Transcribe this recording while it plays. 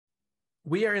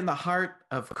We are in the heart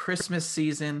of Christmas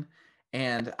season,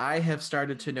 and I have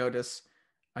started to notice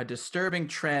a disturbing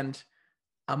trend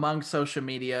among social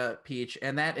media, Peach,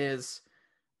 and that is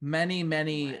many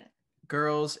What?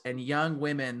 girls and young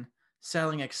women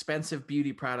selling expensive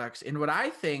beauty products in what I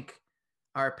think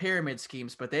are pyramid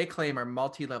schemes, but they claim are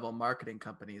multi-level marketing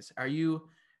companies. Are you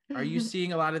I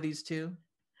seeing a lot of these too?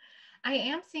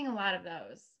 am seeing a lot of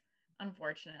those,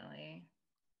 unfortunately.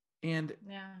 And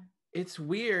Yeah. it's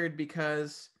weird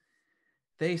because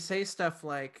they say stuff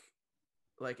like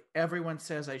everyone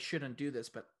says I shouldn't do this,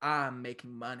 but I'm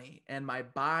making money and my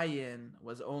buy-in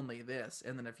was only this.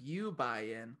 And then if you buy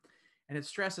in, and it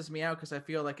stresses me out because I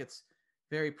feel like it's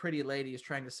very pretty ladies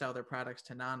trying to sell their products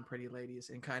to non-pretty ladies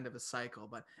in kind of a cycle.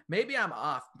 But maybe I'm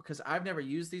off because I've never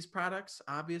used these products,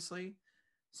 obviously.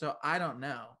 So I don't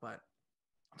know, but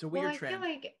it's a Well, weird I feel trend.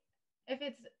 like if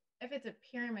it's if it's a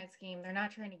pyramid scheme, they're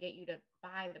not trying to get you to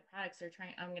buy the products. They're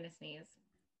trying, I'm gonna sneeze.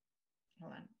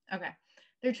 Hold on. Okay.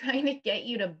 They're trying to get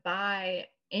you to buy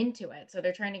into it. So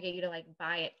they're trying to get you to like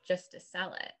buy it just to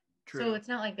sell it. So True. it's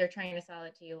not like they're trying to sell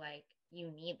it to you like you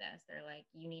need this. They're like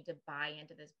you need to buy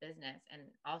into this business and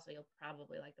also you'll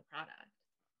probably like the product.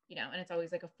 And it's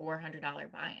always like a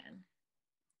 $400 buy-in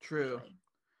True. usually.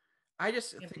 I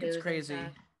just think it's Shampoos and crazy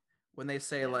stuff. when they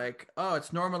say Yeah. like, "Oh,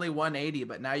 it's normally 180,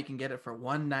 but now you can get it for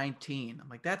 119." I'm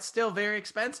like, "That's still very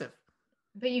expensive."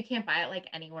 But you can't buy it like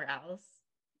anywhere else.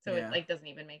 So it Yeah, like doesn't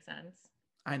even make sense.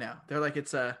 I know. They're like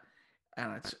it's a I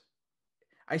don't know,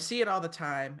 I see it all the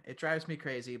time. It drives me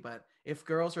crazy, but if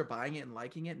girls are buying it and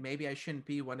liking it, maybe I shouldn't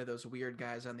be one of those weird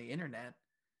guys on the internet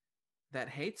that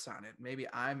hates on it. Maybe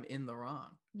I'm in the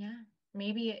wrong. Yeah.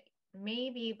 Maybe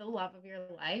the love of your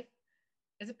life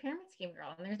is a pyramid scheme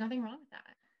girl, and there's nothing wrong with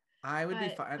that. I would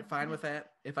be But fine with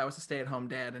that if I was a stay-at-home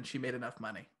dad and she made enough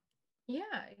money.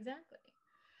 yeah, exactly.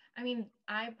 I mean,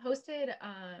 I posted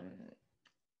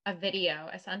a video,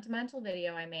 a sentimental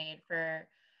video I made for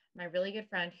my really good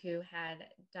friend who had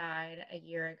died a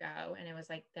year ago. And it was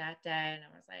like that day. And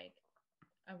I was like,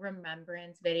 a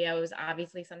remembrance video. It was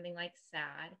obviously something like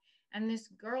sad. And this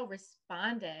girl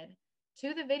responded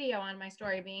to the video on my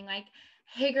story being like,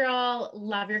 "Hey girl,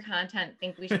 love your content.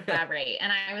 Think we should collaborate."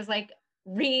 And I was like,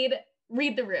 read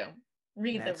the room.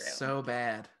 Read the That's room. so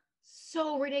bad.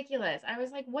 So ridiculous. I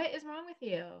was like, what is wrong with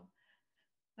you?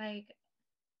 Like,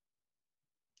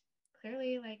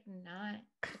 clearly, like, not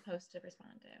supposed to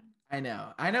respond to. I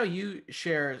know. I know you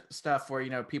share stuff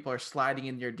where, people are sliding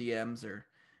in your DMs or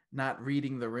not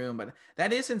reading the room, but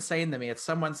that is insane to me. It's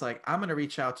someone's like, I'm going to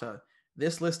reach out to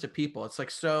this list of people. It's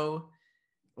like so,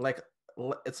 like,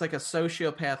 it's like a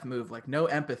sociopath move, like no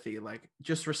empathy, like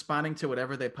just responding to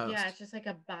whatever they Yeah, post. it's just like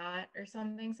a bot or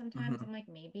something sometimes. Hmm. I'm like,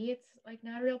 maybe it's like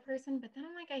not a real person, but then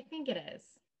I'm like, I think it is.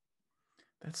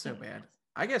 That's I so think it bad. is.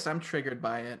 I guess I'm triggered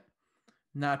by it,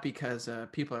 not because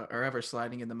people are ever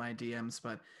sliding into my DMs,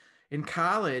 but in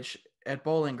college at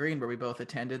Bowling Green, where we both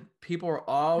attended, people were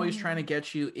always trying to Hmm.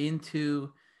 get you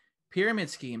into pyramid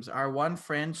schemes. Our one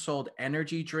friend sold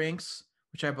energy drinks,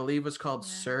 which I believe was called Yeah.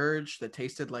 Surge, that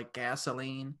tasted like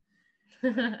gasoline.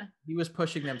 Hmm. He was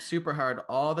pushing them super hard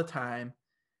all the time.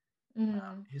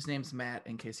 His name's Matt,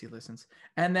 in case he listens.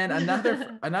 And then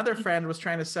another friend was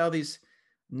trying to sell these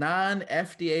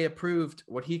non-FDA approved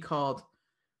what he called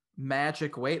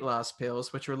magic weight loss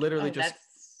pills, which were literally Oh, just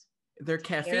that's they're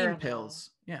caffeine terrible.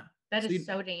 pills. Yeah. That So is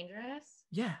so dangerous.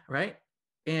 yeah, right.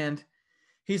 And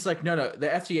he's like, no, the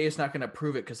FDA is not going to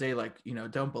approve it because they like,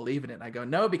 don't believe in it. And I go,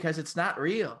 no, because it's not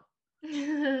real.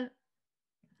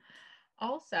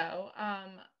 Also,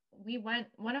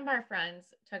 one of our friends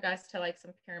took us to like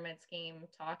some pyramid scheme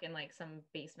talk in like some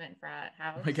basement frat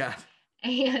Oh my house. God.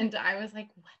 And I was like,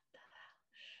 what the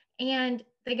hell? And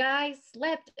the guy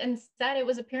slipped and said it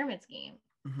was a pyramid scheme.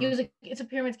 He Hmm. was like, it's a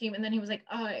pyramid scheme. And then he was like,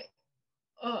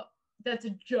 oh, that's a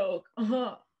joke.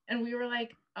 And we were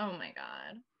like, oh my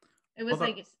God. It Well, was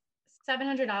like it's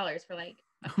 $700 for like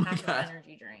a oh my pack of God.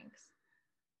 energy drinks.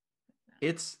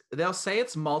 They'll say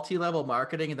it's multi-level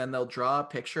marketing and then they'll draw a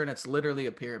picture and it's literally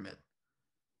a pyramid.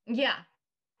 Yeah.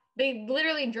 They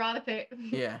literally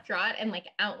Yeah. draw it and like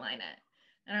outline it.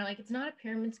 And are like, it's not a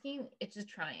pyramid scheme, it's a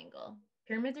triangle.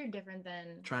 Pyramids are different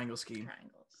than Triangle scheme.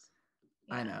 triangles.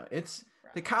 I Yeah. know. It's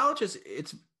the Gross. college is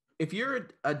it's if you're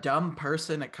a dumb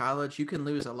person at college, you can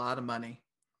lose a lot of money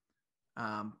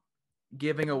um,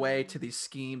 giving away to Mm-hmm. these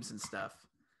schemes and stuff,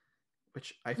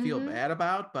 which I feel Mm-hmm. bad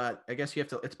about, but I guess you have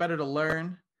to, it's better to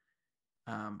learn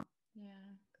um, Yeah.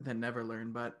 than never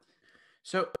learn. But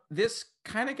so this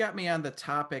kind of got me on the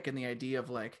topic and the idea of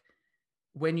like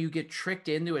when you get tricked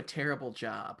into a terrible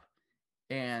job.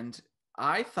 And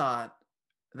I thought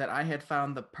that I had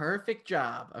found the perfect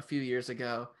job a few years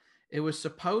ago. It was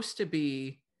supposed to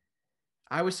be.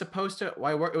 I was supposed to.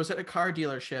 Well, it was at a car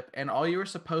dealership, and all you were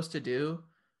supposed to do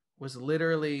was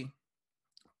literally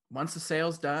once the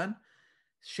sale's done,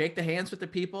 shake the hands with the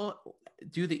people,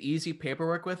 do the easy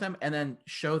paperwork with them, and then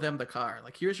show them the car.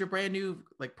 Like, here's your brand new,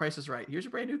 like, Price is Right. Here's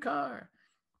your brand new car.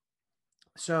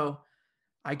 So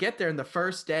I get there, and the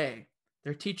first day,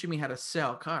 they're teaching me how to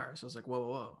sell cars. I was like, whoa, whoa,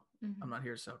 whoa. I'm not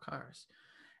here to sell cars.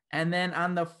 And then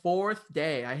on the fourth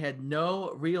day, I had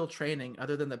no real training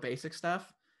other than the basic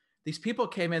stuff. These people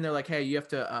came in, they're like, hey, you have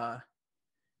to,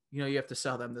 you have to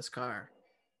sell them this car.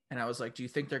 And I was like, do you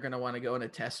think they're going to want to go on a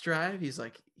test drive? He's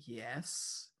like,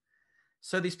 yes.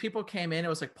 So these people came in, it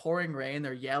was like pouring rain.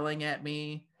 They're yelling at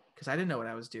me because I didn't know what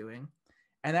I was doing.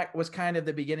 And that was kind of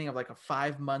the beginning of like a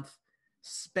 5-month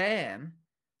span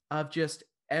of just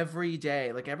every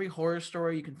day, like every horror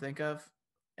story you can think of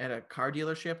at a car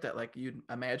dealership that like you'd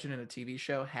imagine in a TV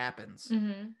show happens.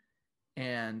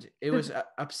 And it was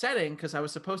upsetting because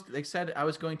they said I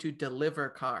was going to deliver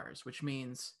cars, which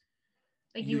means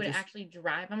like you would actually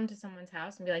drive them to someone's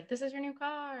house and be like, this is your new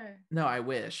car. No, I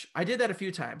wish. I did that a few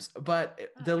times, but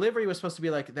delivery was supposed to be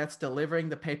like, that's delivering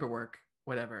the paperwork,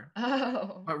 whatever.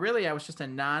 Oh. But really, I was just a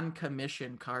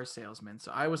non-commissioned car salesman.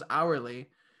 So I was hourly.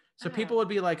 So people would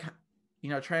be like,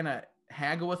 trying to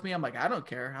haggle with me. I'm like, I don't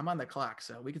care. I'm on the clock.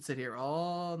 So we could sit here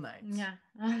all night. Yeah.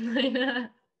 All night.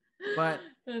 But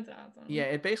that's awesome. Yeah,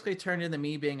 it basically turned into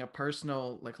me being a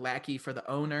personal like lackey for the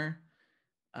owner.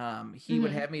 He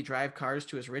would have me drive cars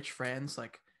to his rich friends,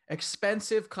 like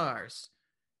expensive cars.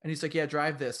 And he's like, yeah,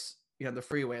 drive this, the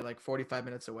freeway, like 45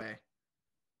 minutes away.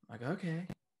 I'm like, okay.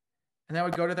 And I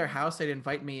would go to their house. They'd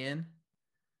invite me in.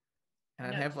 And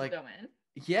I'd have like, go in?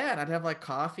 Yeah, and I'd have like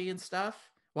coffee and stuff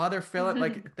while they're filling,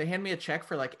 like they hand me a check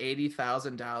for like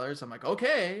 $80,000. I'm like,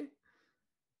 okay.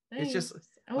 Thanks. It's just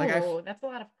like, that's a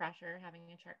lot of pressure having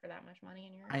a check for that much money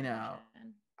in your I know.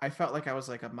 position. I felt like I was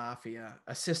like a mafia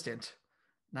assistant,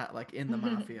 not like in the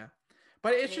mafia.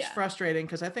 But it's just frustrating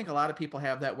because I think a lot of people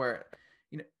have that where,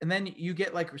 and then you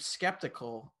get like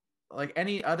skeptical. Like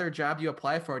any other job you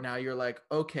apply for now, you're like,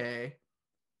 okay,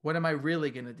 what am I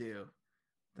really going to do?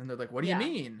 And they're like, what do you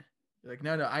mean? You're like,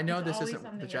 no, I know this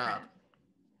isn't the job.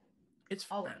 It's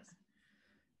always.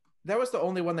 That was the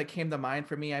only one that came to mind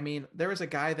for me. I mean, there was a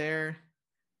guy there.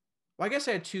 Well, I guess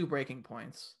I had 2 breaking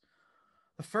points.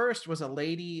 The first was a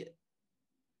lady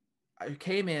who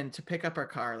came in to pick up our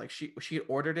car. Like she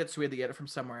ordered it, so we had to get it from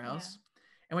somewhere else.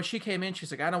 And when she came in, she's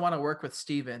like, I don't want to work with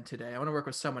Steven today. I want to work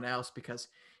with someone else because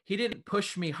he didn't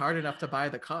push me hard enough to buy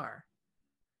the car.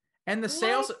 And the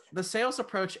sales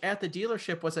approach at the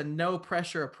dealership was a no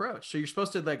pressure approach. So you're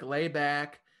supposed to like lay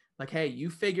back, like, hey, you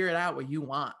figure it out what you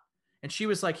want. And she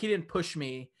was like, he didn't push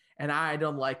me and I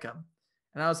don't like him.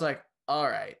 And I was like, all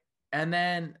right. And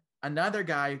then another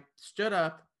guy stood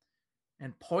up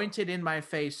and pointed in my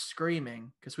face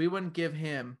screaming because we wouldn't give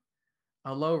him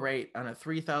a low rate on a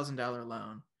 $3,000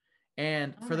 loan.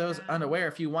 And for those unaware,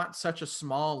 if you want such a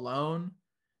small loan,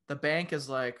 the bank is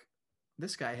like,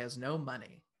 this guy has no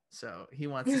money. So he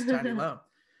wants this tiny loan.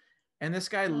 And this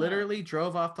guy literally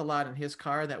drove off the lot in his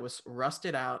car that was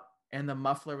rusted out and the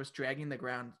muffler was dragging the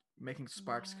ground, making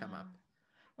sparks come up.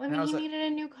 Well, I mean, he needed a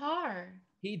new car.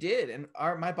 He did. And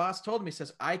my boss told me,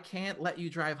 says, I can't let you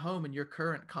drive home in your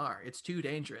current car. It's too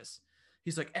dangerous.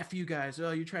 He's like, F you guys.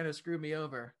 Oh, you're trying to screw me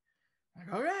over. I'm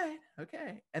like, all right.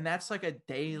 Okay. And that's like a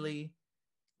daily,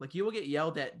 like you will get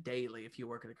yelled at daily if you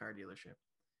work at a car dealership.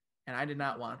 And I did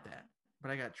not want that,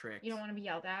 but I got tricked. You don't want to be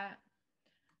yelled at?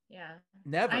 Yeah.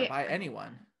 Never by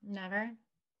anyone. Never.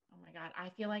 Oh my God. I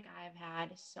feel like I've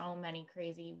had so many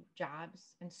crazy jobs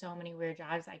and so many weird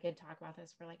jobs. I could talk about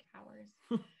this for like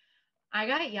hours. I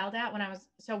got yelled at when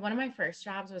one of my first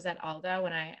jobs was at Aldo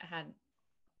when I had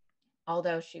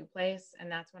Aldo shoe place.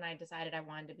 And that's when I decided I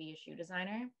wanted to be a shoe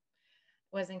designer.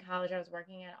 Was in college. I was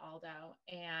working at Aldo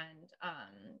and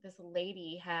this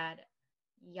lady had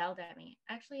yelled at me.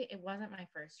 Actually, it wasn't my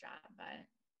first job, but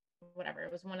whatever.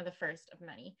 It was one of the first of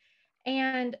many.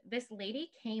 And this lady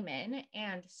came in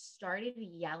and started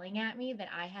yelling at me that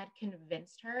I had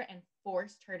convinced her and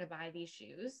forced her to buy these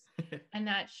shoes and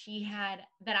that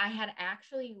I had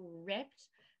actually ripped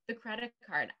the credit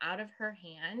card out of her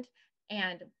hand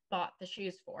and bought the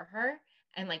shoes for her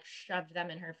and like shoved them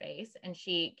in her face. And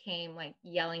she came like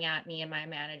yelling at me and my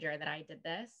manager that I did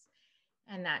this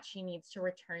and that she needs to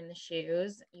return the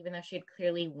shoes, even though she had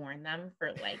clearly worn them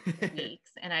for like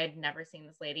weeks. And I had never seen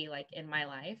this lady like in my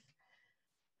life.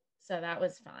 So that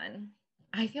was fun.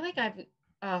 I feel like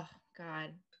oh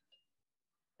God,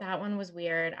 that one was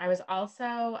weird. I was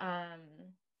also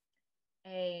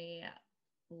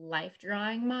life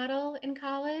drawing model in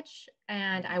college,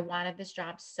 and I wanted this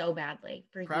job so badly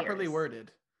for Properly years.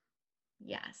 worded.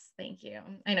 Yes, thank you.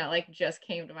 I know, like just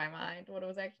came to my mind what it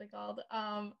was actually called.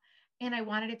 And I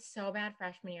wanted it so bad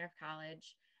freshman year of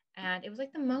college. And it was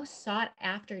like the most sought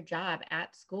after job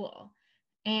at school.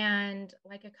 And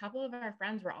like a couple of our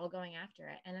friends were all going after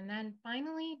it. And then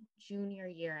finally, junior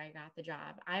year, I got the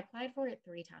job. I applied for it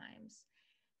 3 times.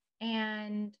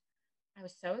 And I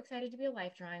was so excited to be a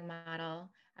life drawing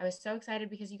model. I was so excited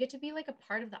because you get to be like a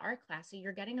part of the art class. So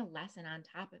you're getting a lesson on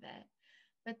top of it.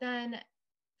 But then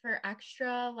for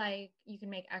extra, like you can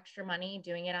make extra money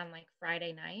doing it on like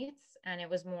Friday nights. And it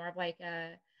was more of like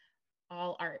a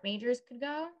all art majors could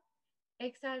go,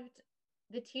 except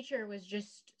the teacher was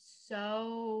just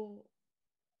so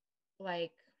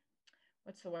like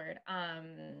what's the word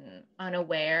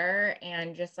unaware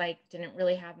and just like didn't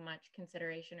really have much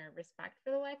consideration or respect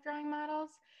for the life drawing models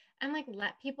and like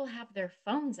let people have their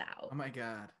phones out. Oh my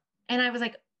God. And I was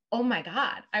like, oh my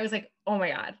God. I was like, oh my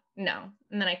God, no.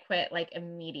 And then I quit like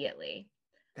immediately.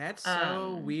 That's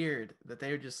so um weird that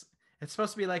they would just, it's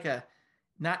supposed to be like a,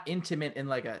 not intimate in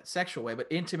like a sexual way, but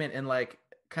intimate in like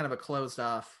kind of a closed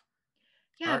off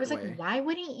yeah, I art was like, way. why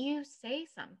wouldn't you say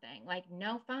something like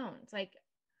no phones? Like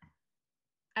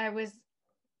I was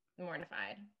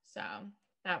mortified. So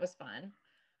that was fun.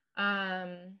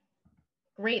 um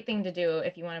Great thing to do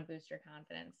if you want to boost your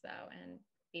confidence though and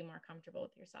be more comfortable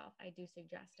with yourself. I do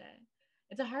suggest it.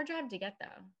 It's a hard job to get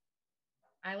though.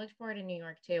 I looked for it in New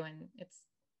York too, and it's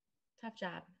a tough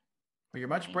job. Well, you're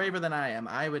much Annoying. braver than I am.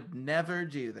 I would never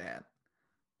do that.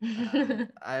 It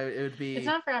would It's be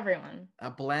not for everyone.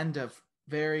 a blend of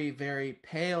very, very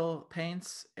pale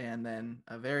paints and then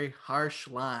a very harsh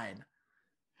line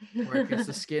where it gets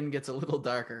the skin gets a little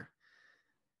darker.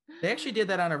 They actually did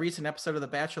that on a recent episode of The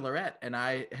Bachelorette, and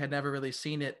I had never really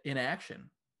seen it in action.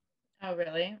 Oh,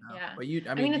 really? No. Yeah. But you,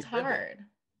 I I mean, mean, you it's lived it. hard.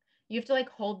 You have to like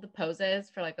hold the poses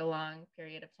for like a long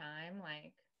period of time.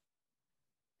 Like,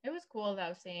 it was cool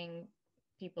though seeing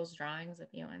people's drawings of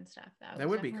you and stuff. Though That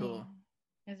would be cool.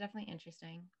 it was definitely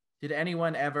interesting. Did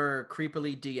anyone ever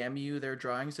creepily DM you their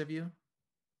drawings of you,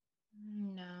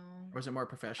 No. or was it more Oh,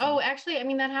 professional? actually, I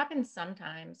mean that happens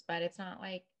sometimes, but it's not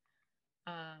like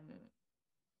um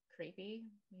creepy.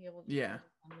 People Yeah, just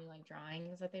send me like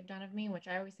drawings that they've done of me, which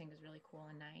I always think is really cool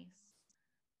and nice.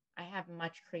 I have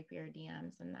much creepier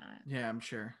DMs than yeah, I'm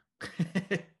sure.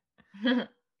 that.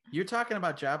 You're talking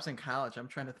about jobs in college. I'm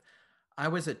trying to. I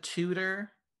was a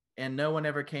tutor, and no one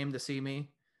ever came to see me.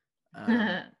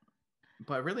 Um,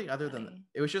 but really, other than Funny.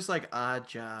 it was just like odd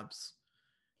jobs.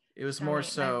 It was So more many my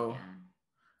so yeah.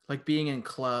 like being in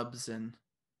clubs and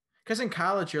because in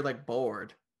college you're like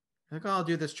bored. Like, oh, I'll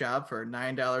do this job for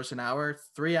 $9 an hour,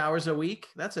 3 hours a week.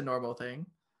 That's a normal thing.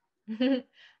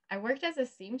 I worked as a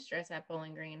seamstress at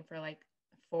Bowling Green for like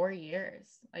 4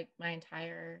 years, like my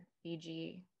entire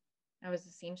BG. I was a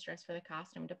seamstress for the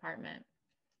costume department.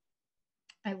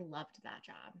 I loved that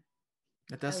job.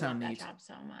 That I does sound love that neat. job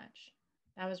so much.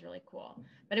 That was really cool.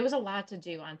 But it was a lot to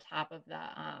do on top of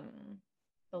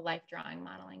the life drawing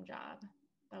modeling job.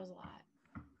 That was a lot.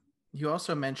 You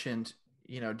also mentioned,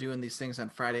 doing these things on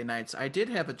Friday nights. I did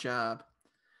have a job.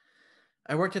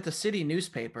 I worked at the city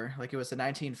newspaper, like it was the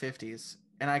 1950s,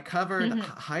 and I covered Oh,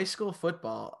 high school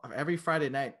football every Friday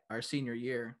night our senior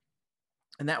year.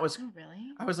 And that was,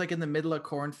 really? I was like in the middle of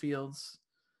cornfields,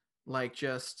 like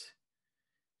just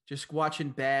watching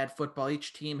bad football.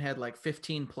 Each team had like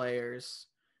 15 players,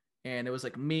 and it was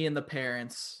like me and the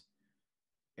parents,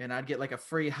 and I'd get like a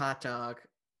free hot dog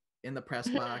in the press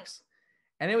box.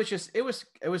 And it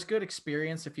was good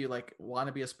experience if you like want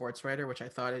to be a sports writer, which I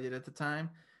thought I did at the time.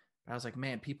 But I was like,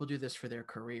 man, people do this for their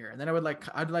career. And then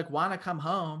I'd like want to come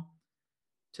home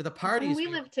to the That's when parties we we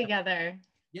were lived having. together.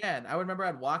 Yeah, and I would remember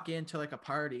I'd walk into like a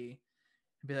party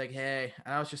and be like, hey,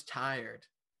 and I was just tired.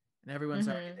 And everyone's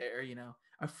already Hmm. there,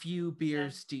 a few Yeah.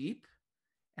 beers deep.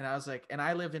 And I was like, and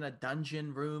I lived in a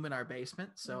dungeon room in our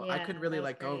basement, so I couldn't Yeah, really that was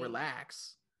like go great.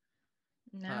 relax.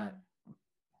 No. But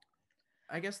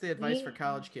I guess the advice for We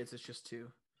college kids is just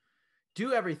to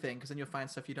do everything because then you'll find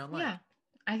stuff you don't Yeah, like.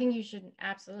 I think you should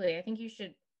absolutely. I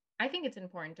think it's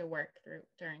important to work through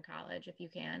during college if you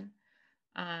can.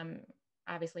 Um,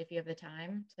 Obviously, if you have the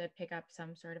time to pick up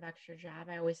some sort of extra job,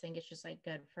 I always think it's just like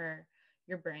good for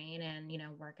your brain and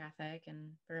work ethic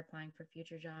and for applying for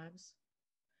future jobs.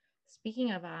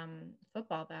 Speaking of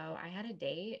football, though, I had a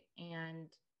date and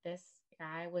this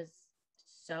guy was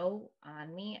so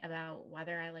on me about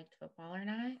whether I liked football or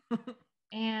not.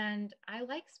 And I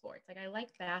like sports. Like I like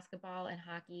basketball and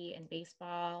hockey and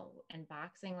baseball and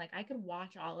boxing. Like I could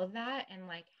watch all of that and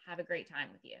like have a great time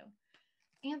with you.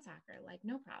 And soccer, like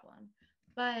no problem.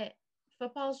 but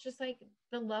football's just like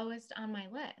the lowest on my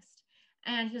list.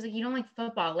 And he was like, you don't like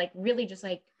football? Like really just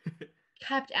like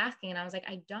kept asking. And I was like,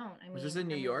 I don't. I Was this mean, in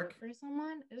New I'm gonna root York? for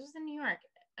someone. It was in New York.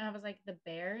 And I was like, the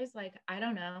Bears, like, I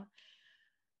don't know.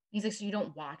 He's like, so you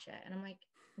don't watch it? And I'm like,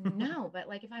 no, but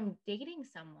like if I'm dating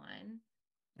someone,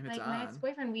 And it's like my on.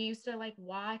 ex-boyfriend, we used to like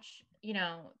watch,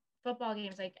 football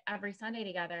games like every Sunday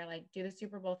together, like do the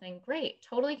Super Bowl thing. Great,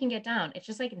 totally can get down. It's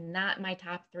just like not my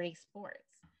top three sports.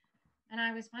 And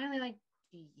I was finally like,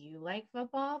 do you like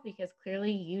football? Because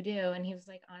clearly you do. And he was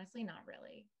like, honestly, not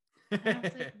really. And I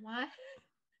was like, what?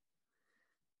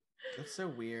 That's so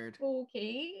weird.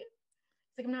 Okay.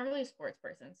 It's like I'm not really a sports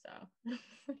person, so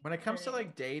When it I comes don't to even.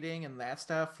 like dating and that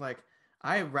stuff, like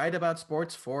I write about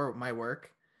sports for my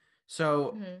work.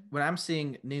 So Mm-hmm. when I'm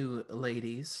seeing new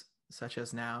ladies, such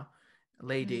as now,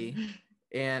 lady, Mm-hmm.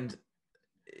 and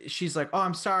she's like, "Oh,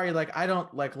 I'm sorry, like I don't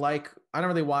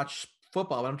really watch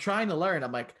football, but I'm trying to learn."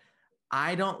 I'm like,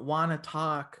 "I don't want to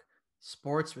talk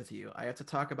sports with you. I have to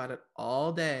talk about it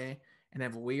all day and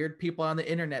have weird people on the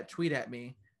internet tweet at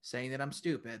me saying that I'm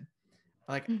stupid.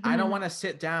 Like, I don't want to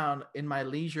sit down in my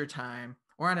leisure time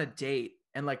or on a date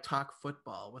and like talk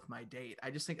football with my date. I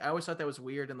just think I always thought that was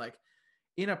weird and like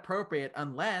inappropriate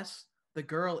unless the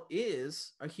girl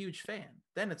is a huge fan.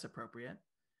 Then it's appropriate.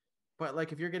 But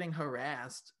like if you're getting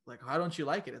harassed, like how don't you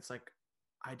like it? It's like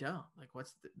I don't. Like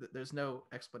there's no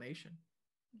explanation.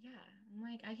 Yeah, I'm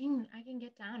like I can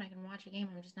get down. I can watch a game.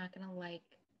 I'm just not gonna like.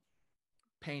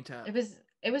 Paint It up. was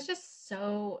it was just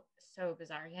so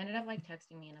bizarre. He ended up like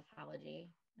texting me an apology,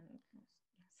 and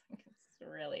it's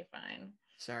really fine.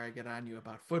 Sorry I get on you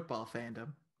about football fandom.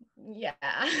 Yeah,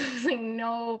 like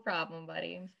no problem,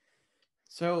 buddy.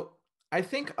 So I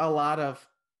think a lot of,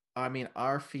 I mean,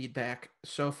 our feedback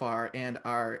so far and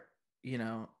our, you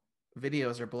know,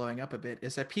 videos are blowing up a bit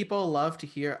is that people love to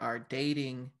hear our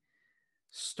dating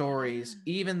stories,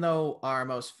 Yeah, even though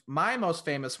my most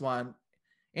famous one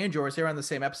and yours, they were on the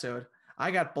same episode.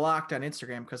 I got blocked on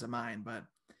Instagram because of mine, but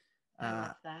I uh,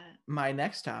 love that. my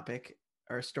next topic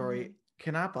or story Mm-hmm.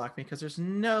 cannot block me because there's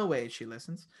no way she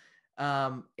listens.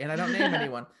 And I don't name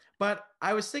anyone, but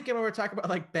I was thinking when we were talking about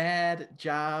like bad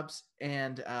jobs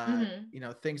and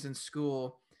Mm-hmm. things in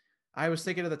school. I was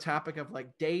thinking of the topic of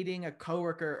like dating a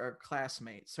coworker or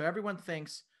classmate. So everyone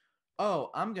thinks, oh,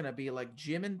 I'm gonna be like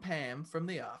Jim and Pam from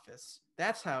The Office.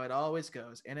 That's how it always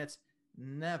goes, and it's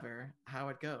never how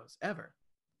it goes ever,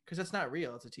 because it's not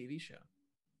real. It's a TV show.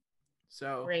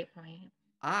 So Great point.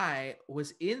 I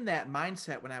was in that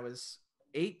mindset when I was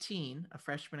 18, a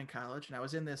freshman in college, and I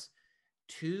was in this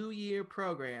 2-year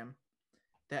program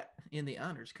that in the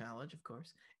honors college, of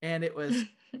course, and it was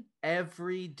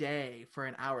every day for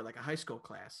an hour, like a high school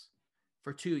class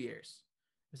for 2 years.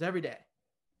 It was every day.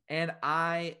 And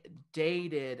I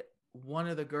dated one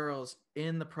of the girls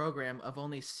in the program of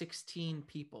only 16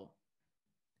 people.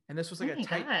 And this was like Oh a my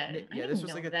tight god, knit, I yeah, this didn't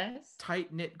was like know a this.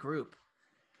 tight knit group.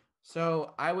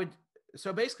 So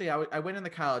so basically, I went into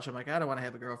college. I'm like, I don't want to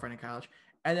have a girlfriend in college.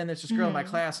 And then there's this girl in my Mm-hmm.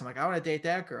 class. I'm like, I want to date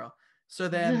that girl. So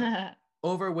then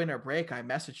over winter break, I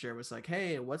messaged her, was like,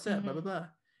 hey, what's up? Blah, blah, Mm-hmm. blah.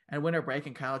 And winter break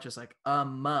in college is like a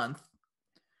month.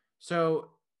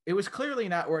 So it was clearly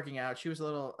not working out. She was a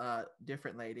little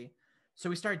different lady. So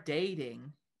we start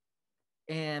dating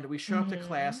and we show up to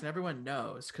class Mm-hmm. and everyone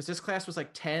knows because this class was like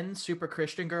 10 super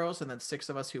Christian girls and then 6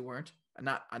 of us who weren't.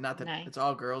 Not that Nice. it's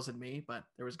all girls and me, but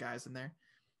there was guys in there.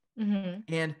 Mm-hmm.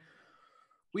 And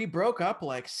we broke up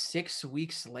like 6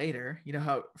 weeks later. You know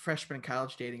how freshman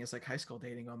college dating is like high school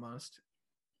dating almost.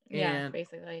 Yeah, And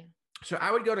basically. so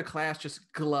I would go to class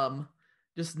just glum,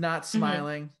 just not Mm-hmm.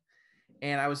 smiling.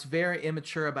 And I was very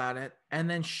immature about it. And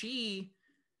then she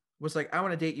was like, I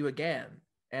want to date you again.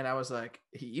 And I was like,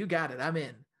 you got it. I'm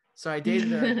in. So I dated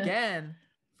her again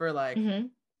for like Mm-hmm.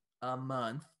 a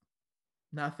month,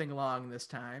 nothing long this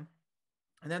time.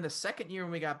 And then the second year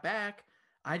when we got back,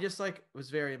 I just like was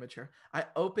very immature. I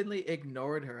openly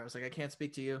ignored her. I was like, I can't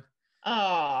speak to you.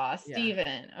 Oh, Yeah.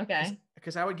 Steven. Okay.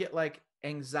 Because I would get like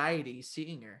anxiety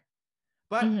seeing her.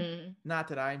 But Mm-hmm. not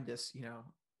that I'm this,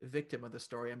 victim of the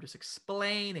story. I'm just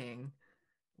explaining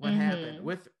what happened Mm-hmm.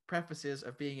 with prefaces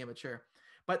of being immature.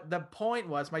 But the point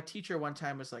was, my teacher one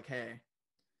time was like, hey,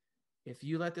 if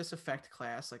you let this affect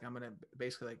class, like I'm going to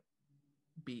basically like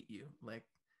beat you. Like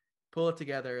pull it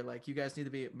together. Like you guys need to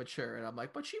be mature. And I'm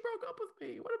like, but she broke up with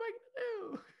me. What am I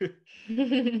going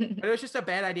to do? But it was just a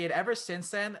bad idea. And ever since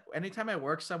then, anytime I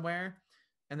work somewhere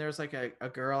and there's like a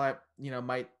girl I,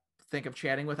 might think of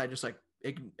chatting with, I just like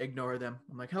ignore them.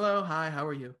 I'm like, hello, hi, how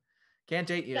are you? Can't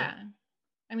date you. Yeah.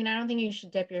 I mean, I don't think you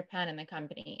should dip your pen in the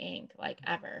company ink, like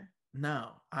ever. No,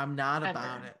 I'm not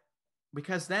about Ever. it.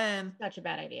 Because then Such a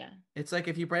bad idea. it's like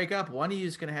if you break up, one of you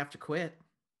is going to have to quit.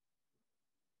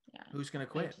 Yeah. Who's going to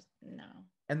I quit? just, no.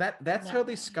 And that No.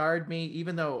 totally scarred me,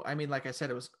 even though, I mean, like I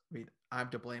said, I'm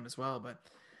to blame as well, but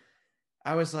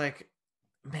I was like,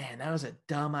 man, that was a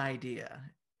dumb idea.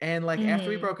 And like after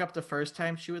we Mm-hmm. broke up the first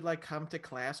time, she would like come to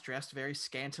class dressed very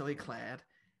scantily clad.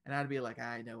 And I'd be like,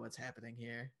 I know what's happening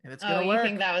here. And it's Oh, gonna you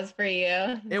think work. that was for you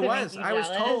It to make was. you I was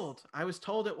jealous? told. I was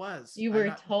told it was. You I'm were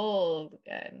not told.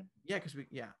 Good. yeah, because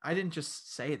I didn't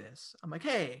just say this. I'm like,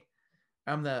 hey,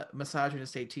 I'm the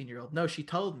misogynist 18-year-old. No, she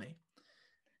told me.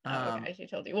 Oh, Um, okay. She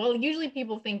told you. Well, usually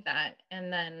people think that,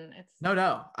 and then it's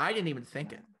no, I didn't even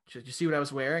think no. it. Did you see what I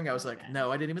was wearing? I was like, Okay.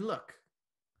 no, I didn't even look.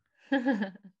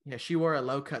 Yeah, she wore a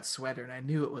low cut sweater and I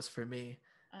knew it was for me.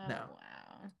 Oh, No,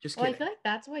 wow. just Well, I kidding. feel like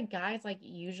that's what guys like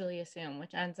usually assume,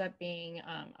 which ends up being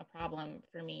a problem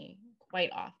for me quite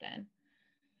often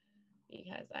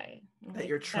because I'm That like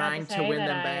you're sad to trying to say win that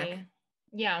them back.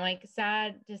 yeah, I'm like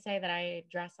sad to say that I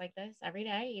dress like this every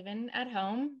day, even at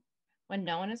home when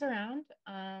no one is around.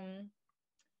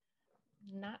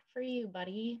 Not for you,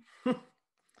 buddy.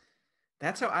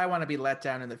 That's how I want to be let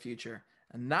down in the future.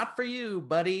 Not for you,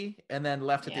 buddy. And then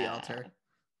left at the Yeah, altar.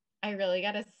 I really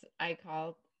gotta. I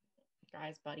call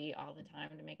guys buddy all the time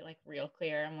to make it like real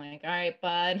clear. I'm like, all right,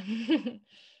 bud,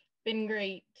 been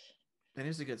great. That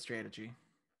is a good strategy.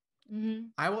 Mm-hmm.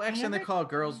 I will I accidentally never, call I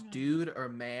girls don't know. dude or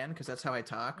man because that's how I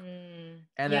talk. And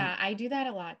then Yeah, I do that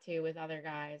a lot too with other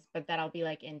guys, but that I'll be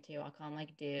like into. I'll call him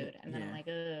like dude, and then I'm yeah, like,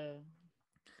 oh,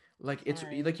 like it's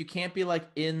sorry, like you can't be like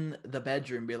in the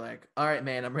bedroom be like, all right,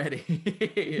 man, I'm ready.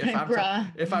 if I'm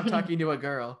bruh, if I'm talking to a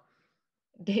girl,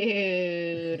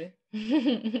 dude.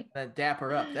 then dap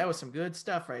her up. That was some good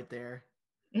stuff right there.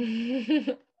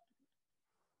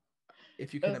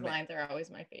 If you can Those imagine. lines are always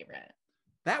my favorite.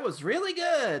 That was really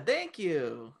good. Thank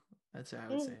you. That's how I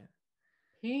would say it.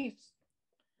 Peace.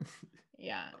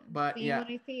 Yeah, But see you yeah, when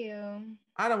I see you.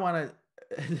 I don't want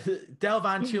to delve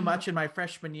on too much in my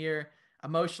freshman year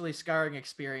emotionally scarring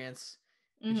experience.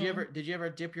 Mm-hmm. Did you ever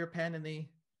dip your pen in the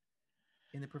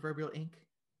proverbial ink?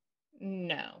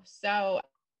 No. So,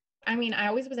 I mean, I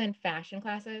always was in fashion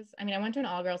classes. I mean, I went to an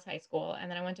all girls high school and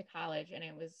then I went to college and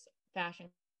it was fashion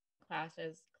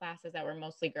classes that were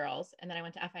mostly girls. And then I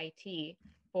went to FIT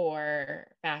for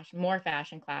more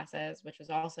fashion classes, which was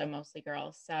also mostly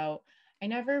girls. So I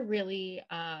never really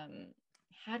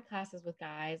had classes with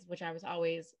guys, which I was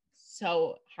always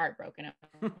so heartbroken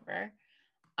over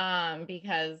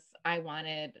because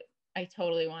I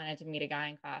totally wanted to meet a guy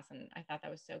in class and I thought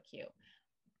that was so cute.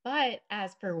 But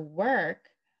as for work,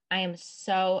 I am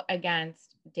so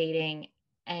against dating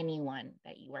anyone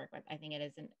that you work with. I think it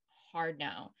is a hard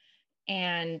no.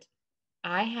 And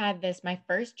I had my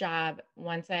first job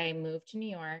once I moved to New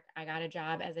York. I got a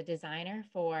job as a designer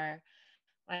for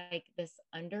like this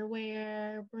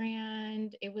underwear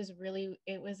brand. It was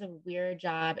a weird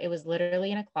job. It was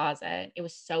literally in a closet. It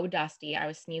was so dusty. I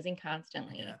was sneezing My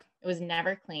constantly. God. It was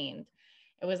never cleaned.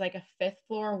 It was like a fifth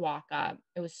floor walk up.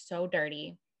 It was so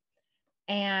dirty.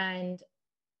 And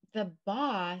the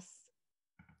boss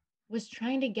was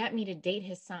trying to get me to date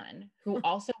his son, who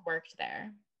also worked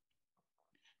there.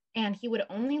 And he would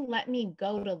only let me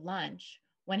go to lunch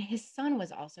when his son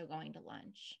was also going to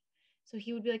lunch. So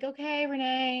he would be like, okay,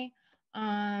 Renee,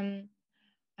 I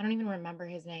don't even remember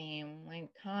his name. Like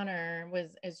Connor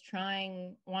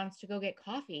wants to go get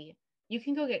coffee. You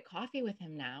can go get coffee with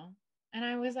him now. And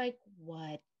I was like,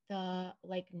 what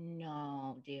like,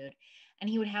 no, dude. And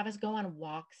he would have us go on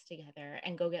walks together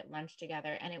and go get lunch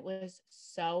together. And it was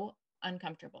so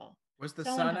uncomfortable. Was the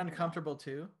So son uncomfortable. uncomfortable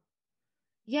too?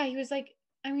 Yeah, he was like,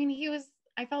 I mean,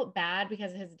 I felt bad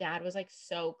because his dad was like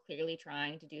so clearly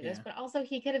trying to do this, Yeah. but also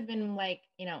he could have been like,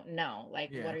 no, like,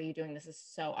 Yeah. what are you doing? This is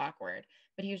so awkward.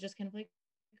 But he was just kind of like,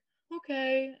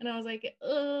 okay. And I was like,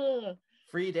 ugh,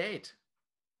 Free date.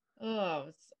 oh,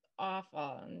 it's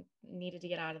awful and needed to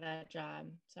get out of that job.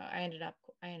 So I ended up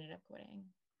quitting.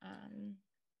 Um,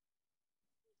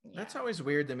 That's yeah. always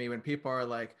weird to me when people are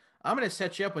like, I'm going to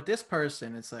set you up with this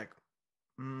person. It's like,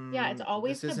 Yeah, it's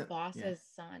always this the isn't, yeah. boss's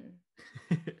son.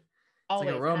 It's like a Always.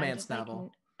 And romance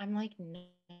novel. I'm like,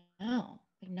 no,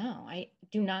 like, no, I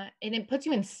do not. And it puts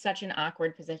you in such an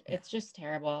awkward position. Yeah. It's just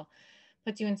terrible.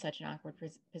 Puts you in such an awkward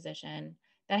position.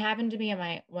 That happened to me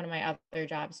at one of my other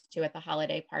jobs too at the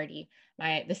holiday party.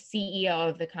 The CEO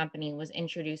of the company was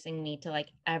introducing me to like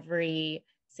every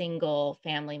single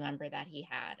family member that he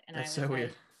had. And That's I was so weird.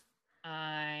 like,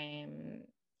 I'm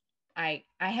I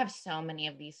have so many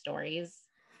of these stories.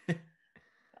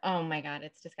 Oh my God,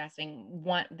 it's disgusting.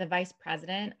 The vice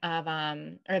president of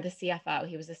or the CFO,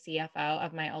 he was the CFO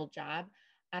of my old job.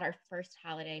 at our first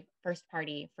holiday, first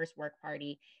party, first work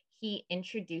party, he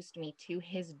introduced me to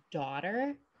his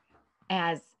daughter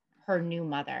as her new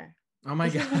mother. Oh my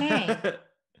This is Renee, God.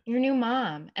 your new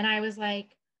mom. And I was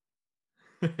like,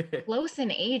 close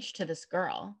in age to this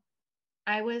girl.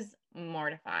 I was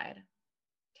mortified.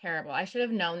 Terrible. I should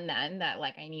have known then that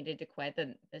like I needed to quit, that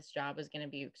this job was going to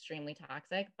be extremely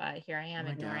toxic, but here I Oh am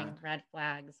my ignoring God. red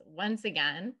flags once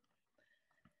again.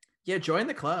 Yeah, join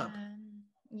the club.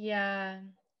 Yeah,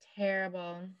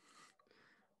 terrible.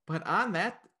 But on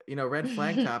that, red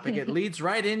flag topic, it leads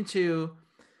right into,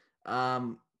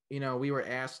 um, we were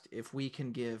asked if we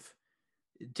can give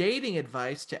dating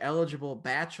advice to eligible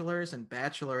bachelors and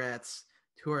bachelorettes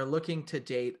who are looking to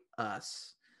date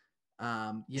us.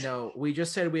 We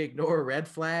just said we ignore red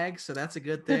flags, so that's a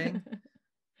good thing.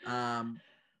 Um,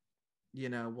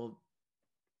 we'll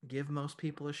give most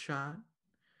people a shot.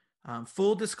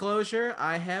 Full disclosure,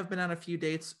 I have been on a few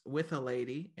dates with a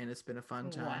lady, and it's been a fun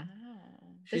Wow. time.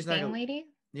 The She's not same a, lady?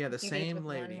 yeah, A the few dates same with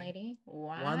one lady. lady?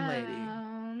 One lady.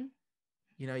 Wow.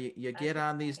 You That's get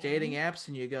on these dating exciting. apps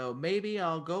and you go, maybe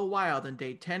I'll go wild and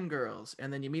date 10 girls.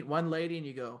 And then you meet one lady and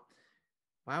you go,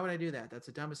 why would I do that? That's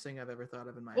the dumbest thing I've ever thought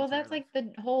of in my Well, entire that's life.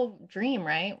 like the whole dream,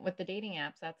 right? With the dating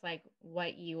apps, that's like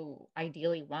what you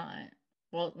ideally want.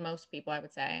 Well, most people, I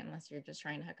would say, unless you're just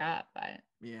trying to hook up, but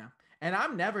Yeah. And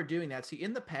I'm never doing that. See,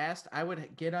 in the past, I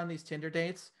would get on these Tinder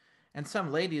dates and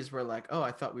some ladies were like, oh,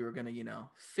 I thought we were going to,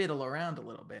 fiddle around a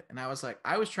little bit. And I was like,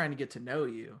 I was trying to get to know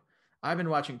you. I've been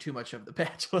watching too much of The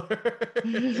Bachelor.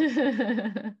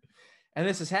 And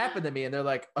this has happened to me. And they're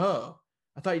like, oh,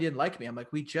 I thought you didn't like me. I'm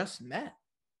like, we just met.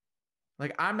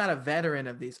 Like, I'm not a veteran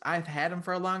of these. I've had them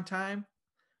for a long time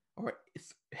or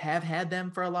have had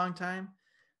them for a long time,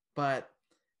 but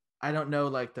I don't know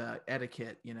like the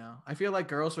etiquette. I feel like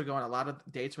girls would go on a lot of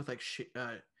dates with like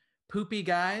poopy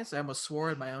guys. I almost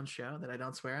swore in my own show that I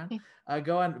don't swear on.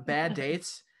 Go on bad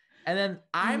dates. And then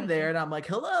I'm there Mhm. and I'm like,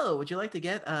 hello, would you like to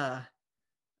get a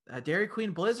Dairy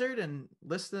Queen Blizzard and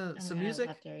listen to Oh my some God, I love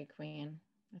music? Dairy Queen.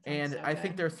 That sounds And so I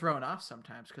think good. they're thrown off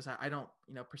sometimes because I don't,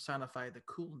 personify the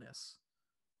coolness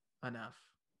enough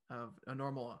of a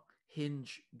normal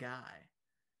hinge guy.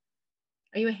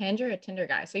 Are you a Hinge or a Tinder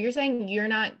guy? So you're saying you're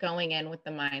not going in with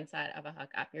the mindset of a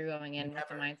hookup. You're going in with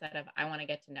the Never. mindset of I want to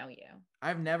get to know you.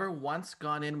 I've never once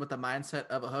gone in with the mindset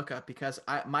of a hookup because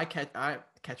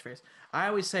catchphrase. I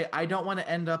always say I don't want to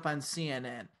end up on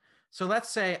CNN. So let's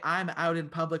say I'm out in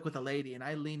public with a lady and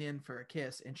I lean in for a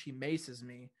kiss and she maces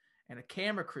me and a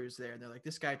camera crew's there and they're like,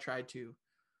 this guy tried to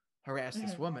harass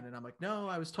this Mhm. woman and I'm like, no,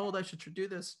 I was told I should do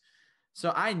this.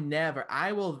 So I'd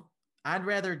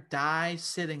rather die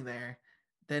sitting there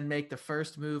than make the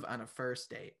first move on a first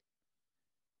date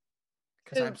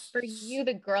because So for you,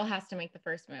 the girl has to make the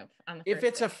first move on the if first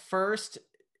it's a date. first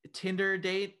Tinder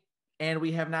date and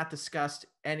we have not discussed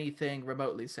anything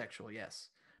remotely sexual, yes.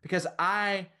 Because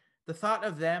the thought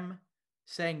of them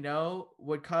saying no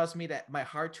would cause me to my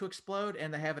heart to explode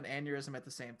and to have an aneurysm at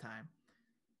the same time.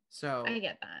 I So,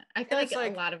 get that. I feel and like it's a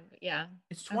like lot of, yeah.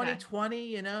 it's Okay. 2020,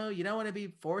 you don't want to be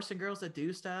forcing girls to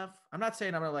do stuff. I'm not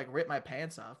saying I'm gonna like rip my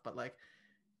pants off, but like,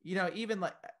 even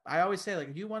like I always say,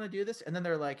 like, do you want to do this? And then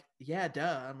they're like, yeah,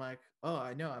 duh. I'm like, oh,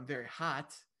 I know, I'm very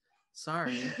hot.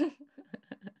 Sorry.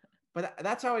 But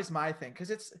that's always my thing because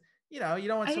it's you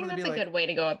don't want I think someone to be that's a like, good way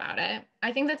to go about it.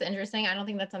 I think that's interesting. I don't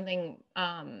think that's something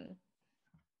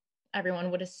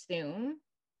everyone would assume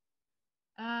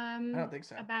I don't think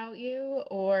so. about you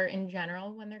or in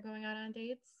general when they're going out on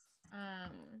dates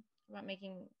about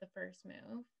making the first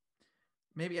move.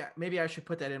 Maybe I should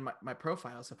put that in my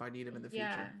profiles if I need them in the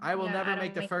Yeah, future. I will yeah, I never make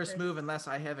don't the make the first first. move unless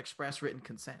I have express written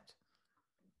consent.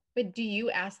 But do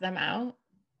you ask them out?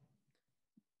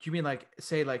 Do you mean like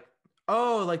say like,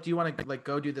 oh, like do you want to like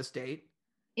go do this date?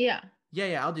 Yeah.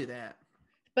 Yeah, I'll do that.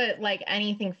 But like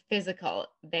anything physical,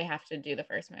 they have to do the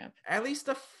first move. At least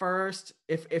the first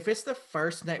if it's the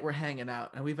first night we're hanging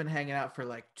out and we've been hanging out for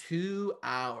like 2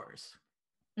 hours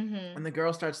Mm-hmm. and the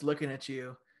girl starts looking at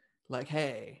you like,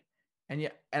 hey, and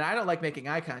I don't like making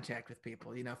eye contact with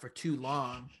people, for too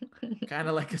long, kind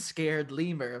of like a scared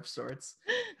lemur of sorts.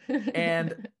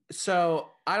 And so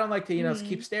I don't like to,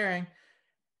 keep Mm. staring.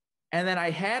 And then I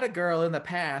had a girl in the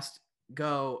past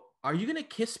go, are you going to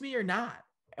kiss me or not?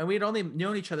 And we had only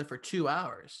known each other for 2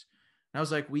 hours. And I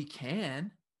was like, we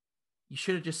can. You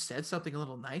should have just said something a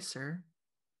little nicer.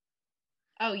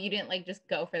 Oh, you didn't like just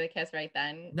go for the kiss right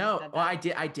then. You No, said well,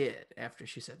 that. I did after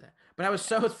she said that, but I was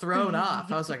so thrown off. I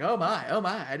Okay. was like, oh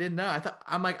my, I didn't know.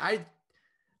 I'm like,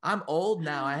 I'm old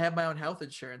now. I have my own health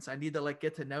insurance. I need to like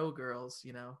get to know girls.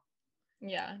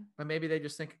 Yeah. But maybe they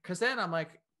just think, because then I'm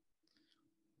like,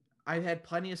 I've had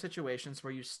plenty of situations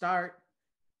where you start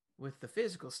with the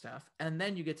physical stuff, and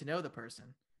then you get to know the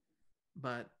person.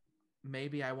 But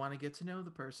maybe I want to get to know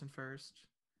the person first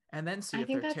and then see I if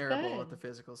think they're that's terrible at the good.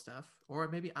 physical stuff, or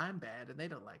maybe I'm bad and they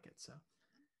don't like it. So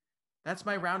that's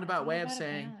my Yeah, it's roundabout all way of about a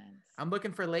saying balance. I'm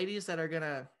looking for ladies that are going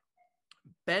to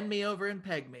bend me over and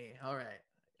peg me. All right.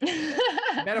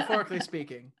 Metaphorically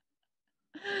speaking.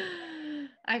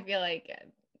 I feel like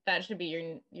that should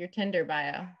be your Tinder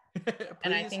bio.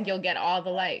 And I Please. think you'll get all the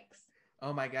likes.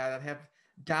 Oh my God. I'd have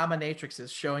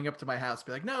dominatrixes showing up to my house,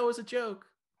 be like, no, it was a joke.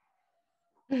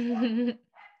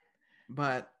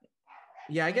 But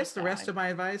yeah, I guess Like the rest dogs. of my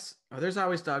advice. Oh, there's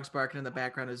always dogs barking in the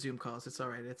background of Zoom calls. It's all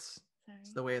right. It's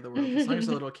the way of the world. As long as a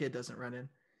Sorry. little kid doesn't run in.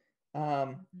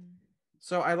 Mhm.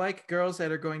 So I like girls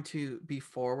that are going to be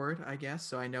forward, I guess.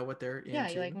 So I know what they're Yeah,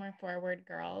 you like into. more forward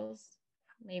girls,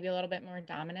 maybe a little bit more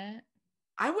dominant.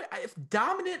 If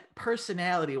dominant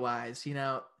personality wise,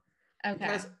 Okay.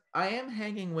 because I am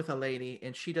hanging with a lady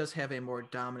and she does have a more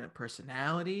dominant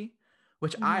personality,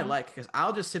 which I Hmm. like because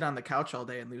I'll just sit on the couch all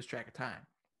day and lose track of time.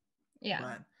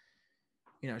 Yeah,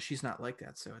 But she's not like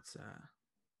that, so it's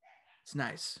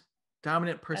nice.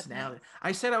 Dominant that's personality. nice.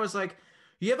 I said I was like,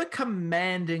 you have a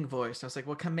commanding voice. I was like,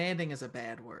 well, commanding is a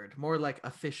bad word. More like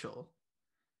official.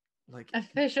 Like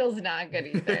Official's not good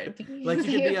either. Did you like you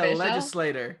could say be a official?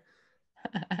 legislator.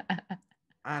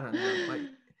 I don't know.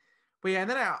 But yeah, and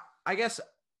then I guess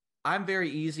I'm very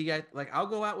easy. I'll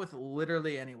go out with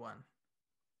literally anyone.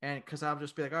 And because I'll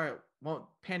just be like, all right, well,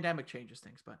 pandemic changes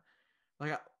things, but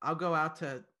like I'll go out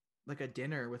to like a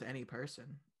dinner with any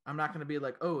person. I'm not gonna be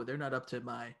like, oh, they're not up to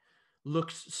my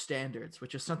looks standards,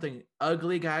 which is something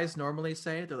ugly guys normally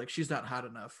say. They're like, she's not hot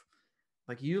enough.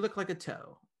 Like you look like a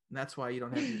toe, and that's why you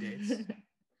don't have any dates.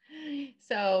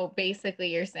 So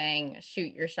basically, you're saying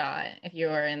shoot your shot if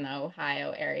you're in the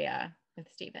Ohio area with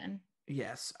Steven.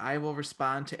 Yes, I will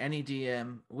respond to any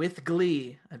DM with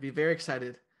glee. I'd be very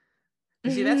excited.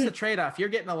 Because see, that's the trade-off. You're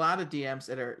getting a lot of DMs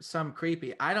that are some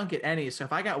creepy. I don't get any. So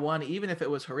if I got one, even if it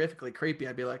was horrifically creepy,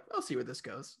 I'd be like, "I'll see where this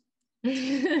goes."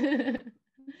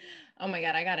 Oh my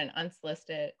God, I got an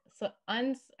unsolicited,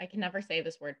 I can never say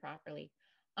this word properly.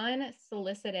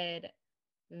 Unsolicited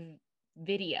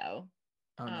video.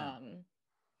 Oh no, Um,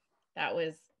 that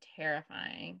was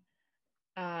terrifying.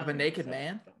 of a naked So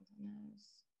man.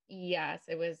 yes,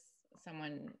 it was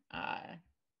someone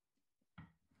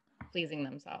pleasing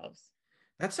themselves.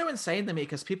 That's so insane to me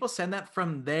because people send that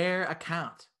from their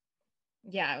account.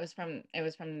 Yeah, it was from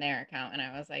their account, and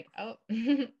I was like, oh,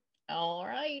 all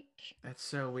right. That's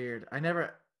so weird. I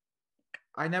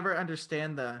never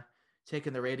understand the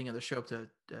taking the rating of the show up to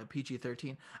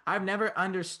PG-13. I've never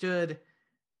understood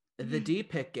the D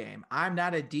pick game. I'm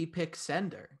not a D pick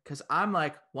sender because I'm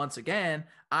like, once again,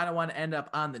 I don't want to end up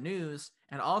on the news.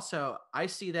 And also, I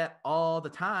see that all the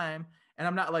time. And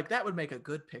I'm not like, that would make a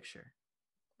good picture.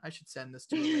 I should send this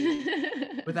to a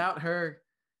lady without her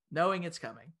knowing it's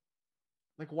coming.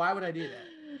 Like, why would I do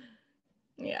that?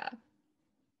 Yeah,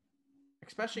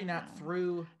 Especially I not know.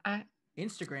 through I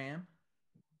Instagram.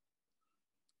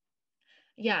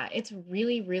 Yeah, it's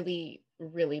really, really,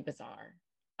 really bizarre.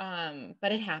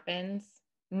 But it happens.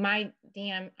 My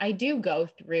DM, I do go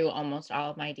through almost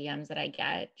all of my DMs that I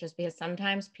get just because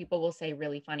sometimes people will say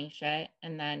really funny shit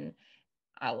and then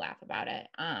I'll laugh about it.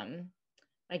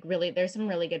 Like really, there's some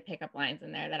really good pickup lines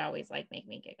in there that always like make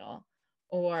me giggle.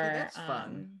 See, Or that's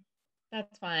fun.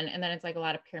 that's fun. And then it's like a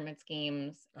lot of pyramid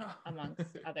schemes Oh.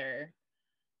 amongst other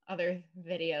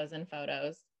videos and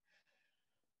photos.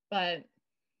 But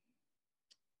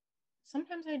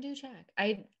sometimes I do check.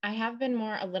 I have been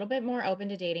a little bit more open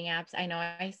to dating apps. I know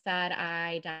I said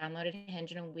I downloaded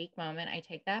Hinge in a weak moment. I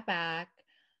take that back.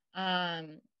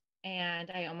 Um, and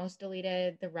I almost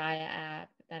deleted the Raya app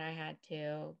that I had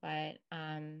to, but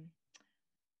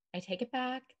I take it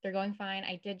back. They're going fine.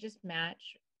 I did just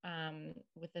match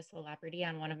with a celebrity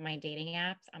on one of my dating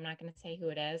apps. I'm not going to say who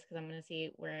it is because I'm going to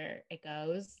see where it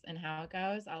goes and how it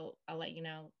goes. I'll let you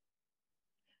know.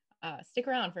 Stick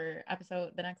around for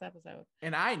the next episode.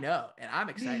 And I know, and I'm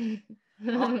excited. See,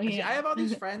 I Yeah. have all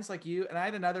these friends like you, and I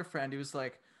had another friend who was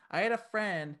like, I had a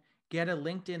friend get a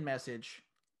LinkedIn message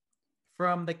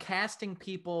from the casting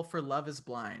people for Love is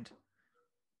Blind.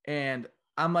 And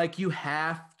I'm like, you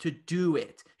have to do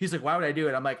it. He's like, why would I do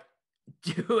it? I'm like,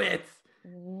 do it.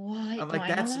 I'm What? Do like, I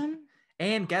know that's them?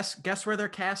 and guess where they're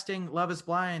casting Love is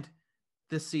Blind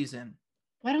this season?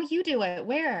 Why don't you do it?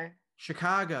 Where?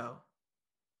 Chicago.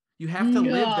 You have to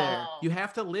live there. No. You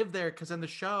have to live there because in the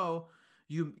show,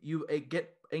 you get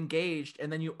engaged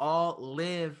and then you all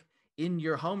live in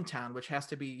your hometown, which has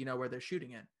to be where they're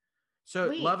shooting it.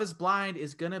 So Love Wait. is Blind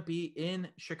is gonna be in Oh my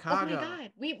Chicago.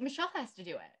 God. Michelle has to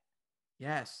do it.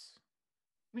 Yes.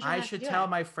 Michelle I has to should do tell it.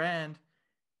 my friend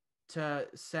to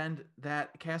send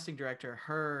that casting director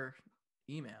her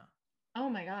email. Oh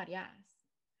my God, yes.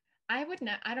 I would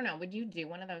not, I don't know. Would you do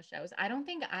one of those shows? I don't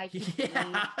think I could be,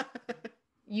 Yeah.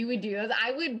 you would do those.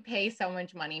 I would pay so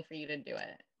much money for you to do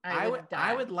it. I I would would I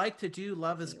die would like to do to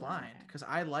Love see is you on Blind there. because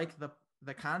I like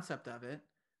the concept of it.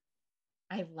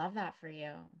 I love that for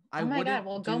you. I Oh my God.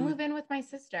 Well, wouldn't go do move in with my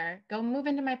sister. Go move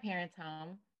into my parents'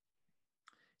 home.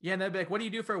 yeah, and they'd be like, what do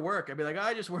you do for work? I'd be like, oh,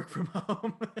 I just work from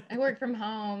home. I work from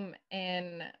home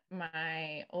in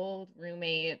my old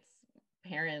roommate's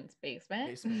parents' basement.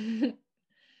 Basement.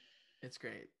 It's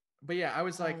great. But yeah, I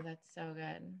was Oh, like, that's so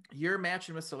good. you're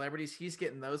matching with celebrities. He's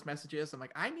getting those messages. I'm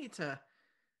like, I need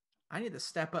to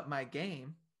step up my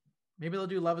game. Maybe they'll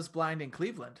do Love is Blind in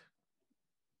Cleveland.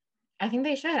 I think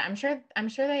they should. I'm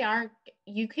sure they are.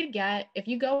 You could get if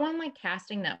you go on like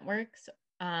casting networks,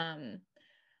 um,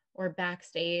 or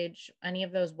backstage, any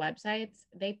of those websites,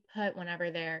 they put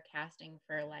whenever they're casting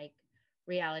for like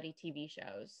reality TV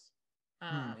shows,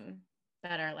 Hmm. um,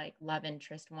 that are like love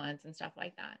interest ones and stuff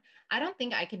like that. I don't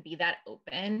think I could be that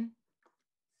open,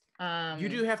 You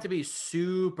do um, have to be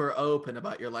super open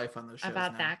about your life on those shows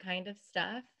about now. that kind of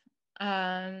stuff.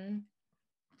 Um,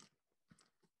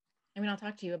 I mean, I'll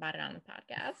talk to you about it on the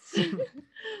podcast,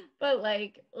 but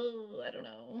like, oh, I don't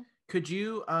know. Could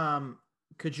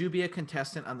you be a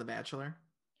contestant on The Bachelor?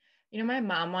 You know, my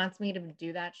mom wants me to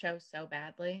do that show so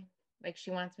badly. Like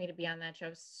she wants me to be on that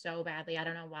show so badly. I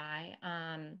don't know why.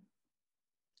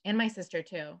 And my sister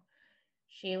too.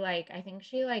 She like I think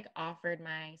she like offered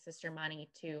my sister money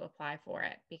to apply for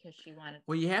it because she wanted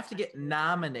Well, you have to us get to do that.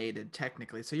 nominated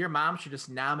technically. So your mom should just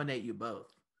nominate you both.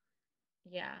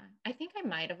 Yeah. I think I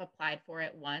might have applied for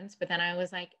it once, but then I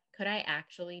was like, could I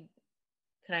actually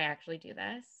do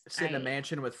this? Sit in a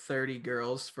mansion with 30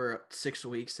 girls for 6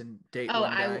 weeks and date Oh,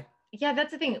 one guy. yeah,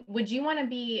 that's the thing. Would you want to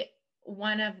be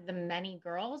one of the many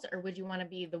girls or would you want to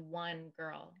be the one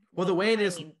girl? Well, Well, you know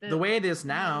what I mean. the way it is You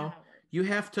know now, how it works. you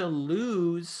have to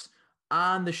lose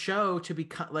on the show to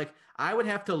become like I would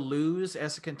have to lose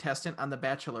as a contestant on The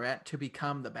Bachelorette to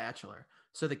become the Bachelor.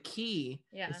 So the key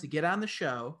is Yeah. to get on the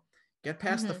show, get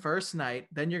past the Hmm. first night,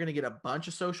 then you're going to get a bunch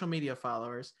of social media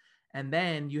followers, and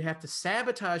then you have to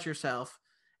sabotage yourself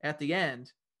at the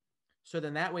end. So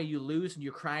then that way you lose and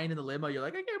you're crying in the limo. You're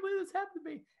like, I can't believe this happened to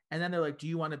me. And then they're like, do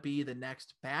you want to be the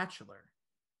next Bachelor?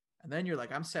 And then you're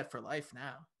like, I'm set for life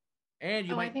now.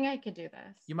 And Oh, I think I could do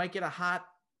this. you might get a hot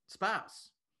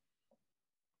spouse.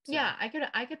 So Yeah, I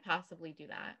could possibly do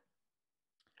that.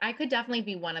 I could definitely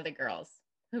be one of the girls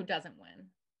who doesn't win,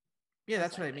 yeah, most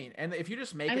that's what I mean. likely. And if you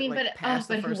just I make it mean, like but past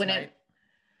the who first wouldn't? night,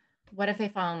 What if they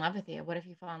fall in love with you? What if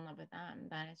you fall in love with them?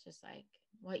 Then it's just like,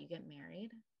 what, you get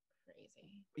married?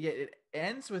 Crazy. yeah, it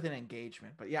ends with an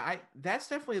engagement. But yeah, I that's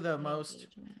definitely An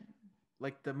engagement.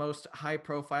 the most high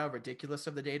profile, ridiculous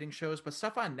of the dating shows. But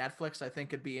stuff on Netflix I think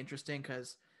could be interesting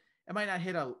because it might not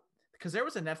hit a because there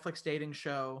was a Netflix dating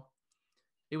show.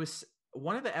 It was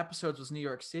one of the episodes was New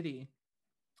York City,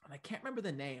 and I can't remember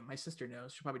the name. My sister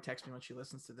knows. She'll probably text me when she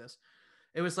listens to this.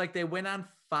 It was like they went on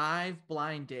 5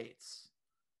 blind dates,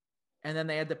 and then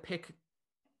they had to pick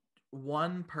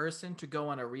one person to go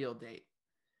on a real date.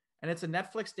 And it's a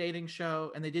Netflix dating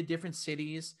show, and they did different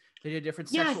cities. They did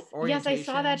different Yes, sexual yes, I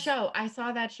saw that orientations. show. I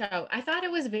saw that show. I thought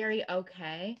it was very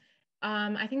okay.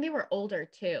 I think they were older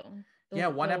too. Yeah,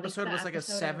 The one at least episode the was like a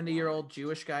episode I 70-year-old watched.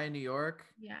 Jewish guy in New York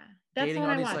Yeah, that's the dating one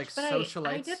all I these like watched. But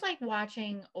I did socialites. like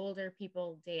watching older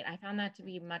people date. I found that to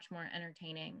be much more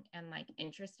entertaining and like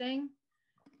interesting.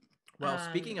 Well,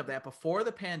 speaking of Um, that, before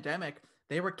the pandemic,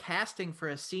 they were casting for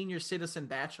a senior citizen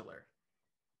bachelor,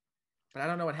 but I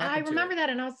don't know what I happened to remember it. that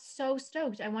and I was so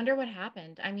stoked. I wonder what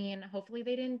happened. I mean, hopefully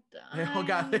they didn't They die all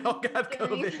got during the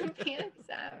COVID.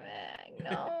 pandemic.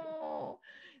 No.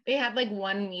 They had like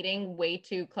one meeting way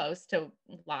too close to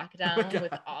Oh lockdown with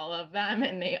God, all of them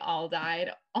and they all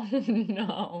died. Oh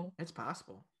no. it's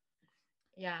possible.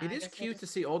 Yeah, It I is guess we'll cute to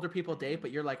just see older people find date, out.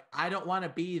 but you're like, I don't want to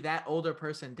be that older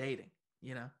person dating.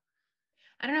 You know,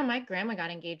 I don't know. My grandma got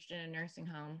engaged in a nursing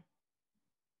home.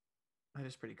 that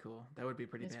is pretty cool. That would be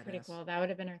pretty It's pretty badass. cool. That would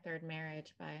have been her third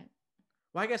marriage, but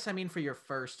Well, I guess I mean for your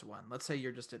first one. Let's say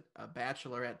you're just a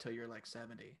bachelorette till you're like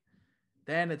 70.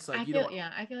 Then it's like you don't.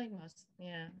 I feel like most,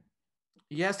 yeah.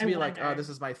 You has to I be like, oh, wonder. this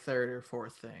is my third or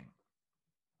fourth thing.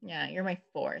 Yeah, you're my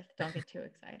fourth. Don't get too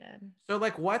excited. So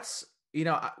like, what's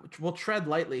we'll tread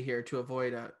lightly here to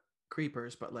avoid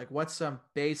creepers, but like, what's some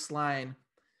baseline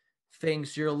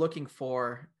things you're looking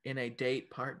for in a date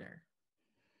partner?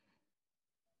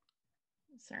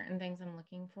 Certain things I'm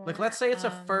looking Like, let's for. say it's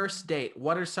a first date.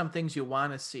 What are some things you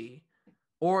want to see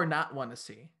or not want to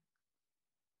see?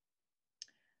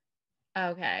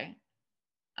 Okay.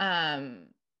 Um,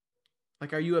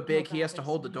 Like, are you a oh big he has God, to there's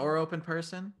hold so the many. door open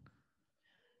person?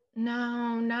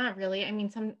 No, not really. I mean,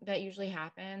 some that usually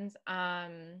happens.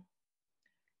 I'm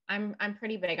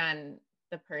pretty big on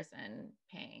the person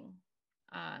paying,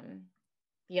 um,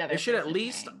 the They other should at person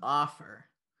least paying. offer.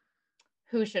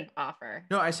 Who should offer?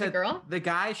 No, I The said girl? the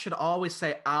guy should always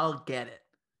say, I'll get it.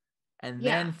 And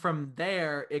then Yeah. from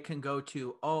there, it can go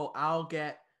to, oh, I'll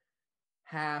get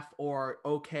half or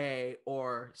okay,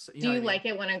 or, you Do know what I you mean? like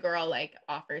it when a girl like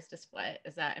offers to split?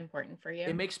 Is that important for It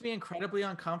you? makes me incredibly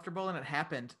uncomfortable. And it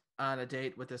happened on a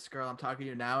date with this girl I'm talking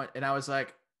to now. And I was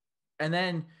like, and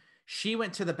then she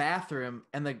went to the bathroom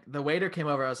and the waiter came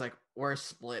over. I was like, we're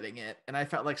splitting it. And I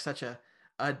felt like such a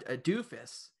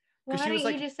doofus because Why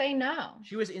didn't you just say no?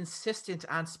 she was insistent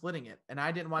on splitting it. And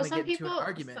I didn't want Well, to get into an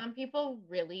argument. some people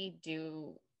really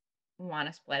do want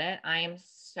to split it. I am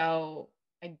so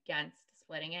against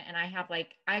splitting it. And I have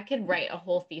like, I could write a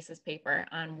whole thesis paper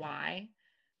on why.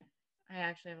 I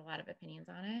actually have a lot of opinions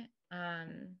on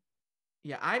it.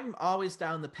 Yeah, I'm always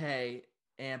down to pay.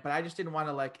 But I just didn't want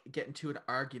to like get into an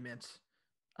argument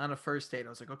on a first date. I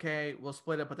was like, okay, we'll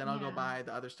split it, but then I'll go Yeah. buy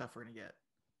the other stuff we're gonna get.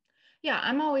 Yeah.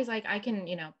 I'm always like, I can,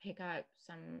 pick up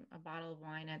a bottle of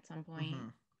wine at some point.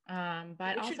 Hmm.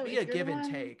 But It should also be if a you're the give and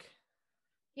one, take.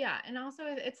 yeah. And also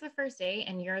if it's the first date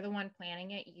and you're the one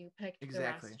planning it, you picked the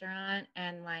Exactly. restaurant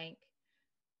and like,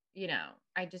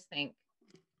 I just think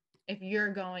if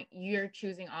you're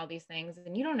choosing all these things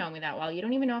and you don't know me that well, you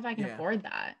don't even know if I can Yeah. afford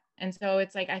that. And so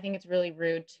it's like, I think it's really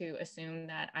rude to assume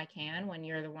that I can when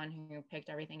you're the one who picked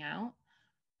everything out.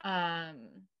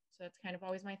 So that's kind of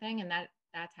always my thing. And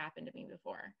that's happened to me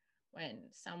before when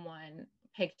someone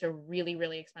picked a really,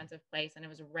 really expensive place. And it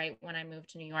was right when I moved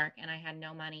to New York and I had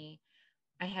no money.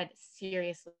 I had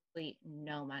seriously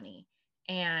no money.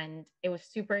 And it was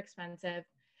super expensive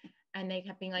and they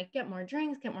kept being like, get more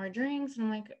drinks, get more drinks. And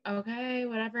I'm like, okay,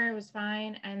 whatever, it was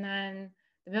fine. And then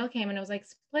the bill came and it was like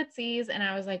splitsies. And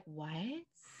I was like, what?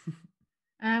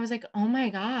 And I was like, oh my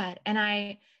God. And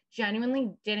I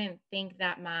genuinely didn't think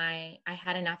that I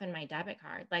had enough in my debit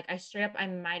card. Like I straight up, I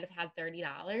might have had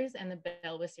 $30 and the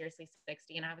bill was seriously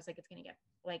 60. And I was like, it's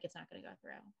not gonna go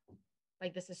through.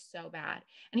 Like this is so bad.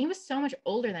 And he was so much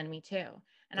older than me too.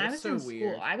 And I That's was so in school.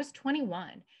 weird. I was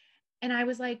 21. And I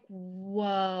was like,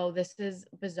 whoa, this is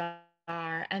bizarre.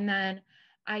 And then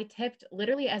I tipped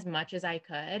literally as much as I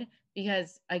could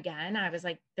because again, I was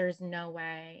like, there's no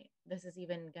way this is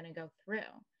even gonna go through.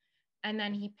 And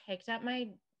then he picked up my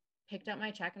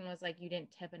check and was like, you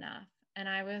didn't tip enough. And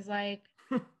I was like,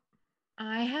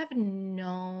 I have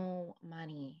no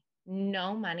money.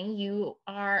 No money. You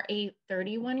are a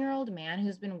 31-year-old man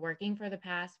who's been working for the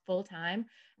past full time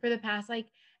for the past like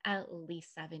at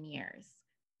least 7 years.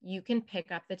 You can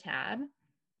pick up the tab.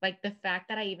 Like the fact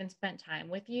that I even spent time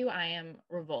with you, I am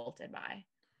revolted by,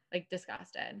 like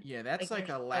disgusted. Yeah, that's Like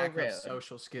you're like a so lack of rude.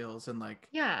 social skills and like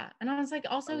Yeah. And I was like,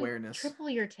 also awareness. triple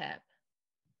your tip.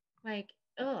 Like,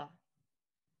 ugh,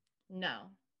 no.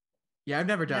 Yeah, I've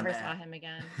never done Never saw that. him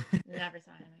again. Never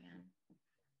saw him again.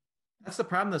 That's the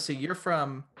problem though. See,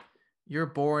 you're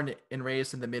born and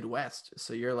raised in the Midwest,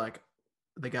 so you're like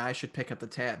the guy should pick up the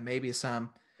tab. Maybe some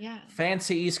Yeah.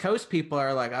 fancy East Coast people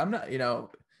are like, I'm not,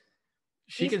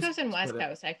 she East can Coast and split West it.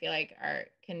 Coast, I feel like are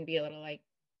can be a little like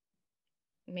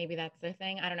maybe that's their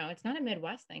thing. I don't know. It's not a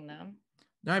Midwest thing though.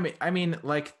 No, I mean,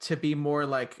 like to be more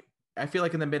like I feel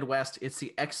like in the Midwest, it's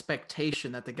the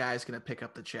expectation that the guy's gonna pick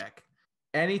up the check.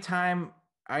 Anytime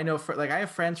I know for like I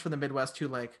have friends from the Midwest who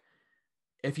like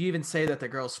if you even say that the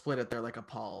girl split it, they're like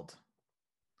appalled.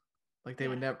 Like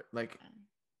Yeah.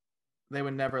 they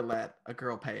would never let a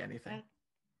girl pay anything. That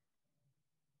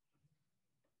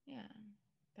yeah.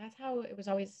 That's how it was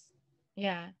always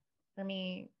yeah. For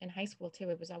me in high school too,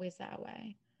 it was always that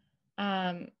way.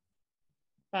 Um,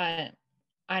 but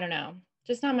I don't know.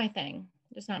 Just not my thing.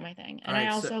 Just not my thing. All And I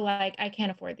right, so also like I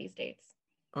can't afford these dates.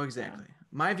 oh So exactly.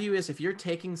 My view is if you're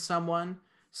taking someone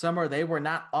somewhere they were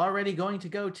not already going to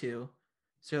go to,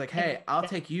 so you're like, hey, I'll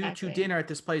take you to exactly. dinner at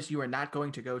this place you are not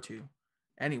going to go to.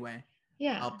 Anyway,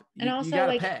 Yeah. I'll And you also gotta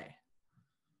like pay.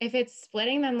 if it's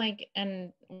splitting, then like,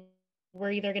 and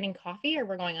we're either getting coffee or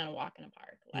we're going on a walk in a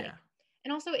park. Yeah, Like,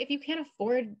 and also if you can't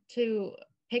afford to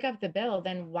pick up the bill,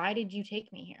 then why did you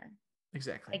take me here?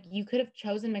 exactly. Like, you could have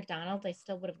chosen McDonald's. I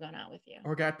still would have gone out with you.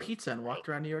 Or got pizza and walked Like,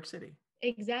 around New York City.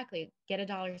 exactly. Get a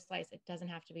dollar slice. It doesn't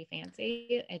have to be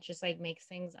fancy. It just like makes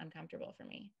things uncomfortable for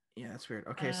me. Yeah, that's weird.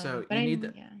 Okay, so But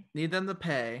yeah, need them to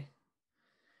pay.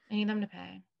 I need them to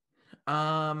pay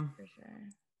Um, for sure.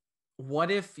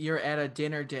 what if you're at a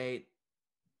dinner date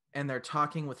and they're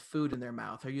talking with food in their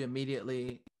mouth? Are you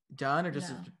immediately done, or does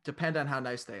it No, depend on how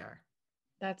nice they are?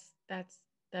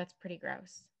 That's pretty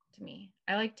gross to me.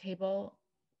 I like table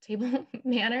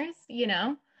manners,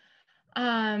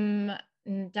 Um,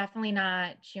 definitely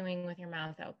not chewing with your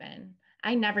mouth open.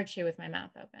 I never chew with my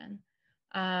mouth open.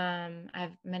 I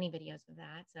have many videos of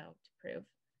that, so to prove,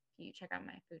 if you check out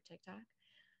my food TikTok.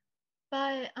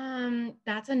 But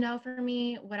that's a no for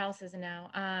me. What else is a no?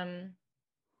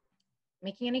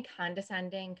 Making any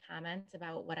condescending comments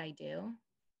about what I do.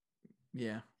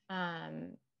 Yeah.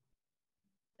 Um,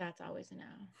 that's always a no.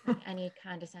 Like any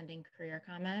condescending career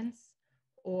comments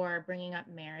or bringing up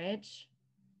marriage.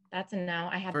 That's a no.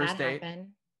 I had First that date.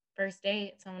 happen. First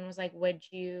date, someone was like,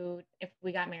 if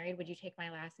we got married, would you take my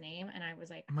last name? And I was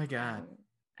like, Oh my God.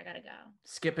 I gotta go.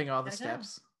 Skipping all the Gotta go.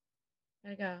 steps.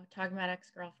 Gotta go. Talking about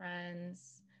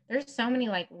ex-girlfriends. There's so many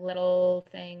like little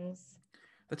things.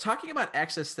 The talking about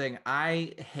exes thing,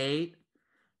 I hate,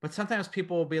 but sometimes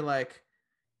people will be like,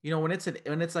 when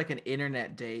it's like an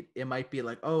internet date, it might be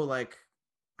like, oh, like,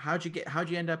 how'd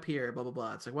you end up here? Blah blah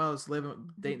blah. It's like, well, I was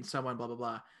dating someone, blah blah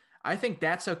blah. I think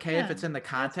that's okay if Yeah, it's in the that's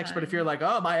context, but if you're fine. like,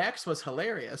 oh, my ex was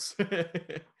hilarious,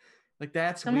 like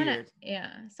that's weird.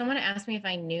 Someone asked me if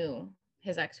I knew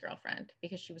his ex-girlfriend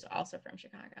because she was also from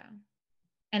Chicago.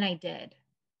 And I did.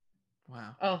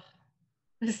 Wow. Oh,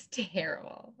 it was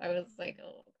terrible. I was like,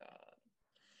 oh God.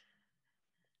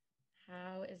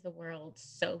 How is the world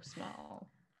so small?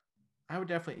 I would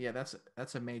definitely, yeah,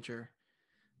 that's a major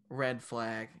red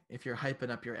flag if you're hyping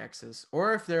up your exes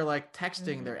or if they're like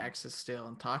texting their Mm-hmm. exes still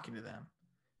and talking to them.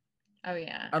 Oh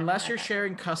yeah, I've Unless had you're that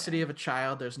sharing before custody of a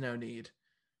child, there's no need.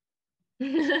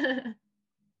 too.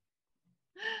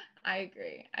 I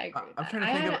agree. I agree with I'm that. trying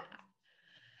to think of.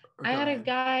 Or I go had a ahead.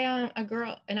 guy, a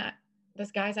girl,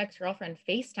 this guy's ex-girlfriend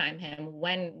FaceTime him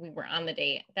when we were on the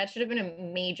date. That should have been a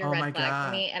major Oh red my flag for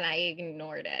God. me, and I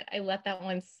ignored it. I let that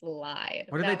one slide.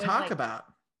 What did they talk about?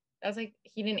 That was like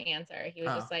he didn't answer. He was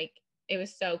Oh, just like it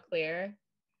was so clear,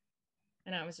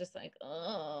 and I was just like,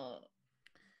 oh,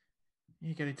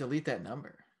 you gotta delete that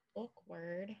number.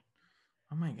 awkward.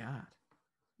 Oh my God.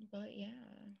 But yeah.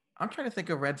 I'm trying to think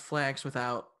of red flags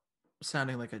without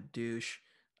sounding like a douche.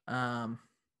 Um,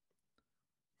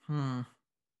 hmm.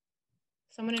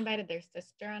 Someone invited their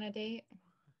sister on a date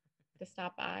to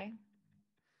stop by.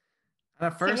 On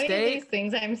a So first many of date? these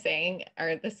things I'm saying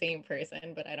are the same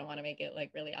person, but I don't want to make it like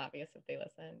really obvious if they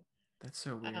listen. That's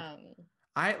so weird. Um,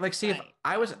 I like see if but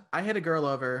yeah. I had a girl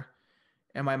over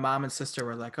and my mom and sister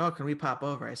were like, "Oh, can we pop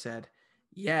over?" I said,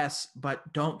 "Yes,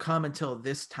 but don't come until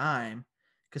this time."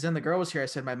 Because then the girl was here. I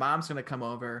said, "My mom's gonna come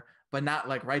over, but not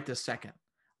like right this second.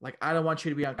 Like I don't want you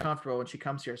to be uncomfortable when she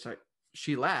comes here." So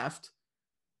she left.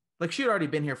 Like she had already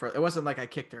been here for. It wasn't like I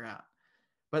kicked her out,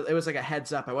 but it was like a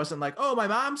heads up. I wasn't like, "Oh, my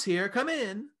mom's here. Come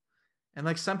in." And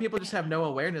like some people just have Yeah. no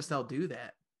awareness. They'll do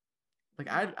that. Like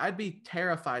Yeah. I'd be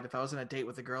terrified if I was on a date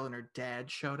with a girl and her dad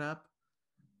showed up.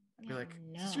 I'd be Yeah. like,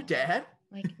 "Is this your No. dad?"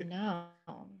 Like no.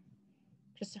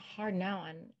 Just a hard no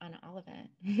on all of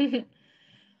it.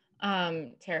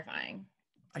 Terrifying.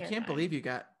 I can't believe Terrifying. you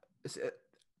got.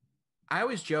 I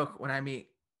always joke when I meet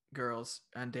girls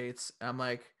on dates. I'm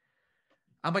like,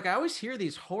 I always hear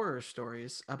these horror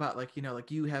stories about like,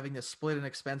 like you having to split an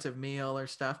expensive meal or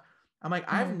stuff. I'm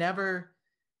like, I've Mm-hmm. never,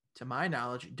 to my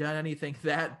knowledge, done anything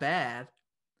that bad.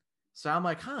 So I'm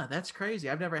like, huh, that's crazy.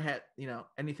 I've never had,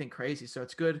 anything crazy. So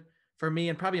it's good for me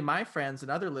and probably my friends and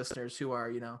other listeners who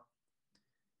are,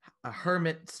 a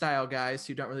hermit style guys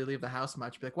who don't really leave the house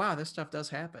much. Be like, wow, this stuff does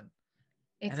happen.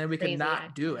 And It's then we can crazy.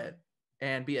 not do it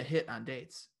and be a hit on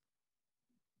dates.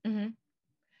 Mm-hmm.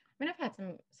 I mean, I've had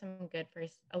some good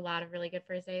a lot of really good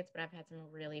first dates, but I've had some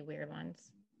really weird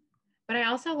ones. But I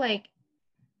also like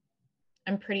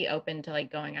I'm pretty open to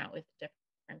like going out with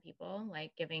different people,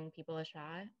 like giving people a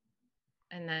shot,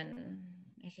 and then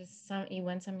it's just some you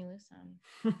win some, you lose some.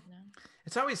 You know?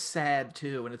 It's always sad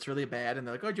too when it's really bad and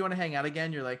they're like, "Oh, do you want to hang out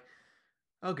again?" You're like,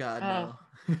 "Oh God,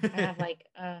 Oh, no." I have like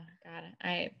oh God,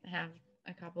 I have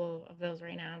a couple of those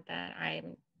right now that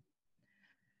I'm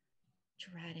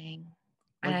dreading,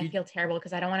 and Like I you, feel terrible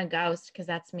because I don't want to ghost because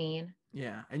that's mean.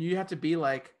 yeah, and you have to be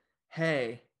like,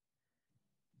 "Hey,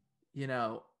 you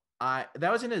know, I."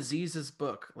 That was in Aziz's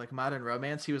book, like Modern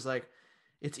Romance. He was like,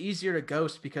 "It's easier to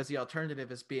ghost because the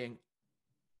alternative is being,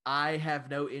 I have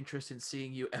no interest in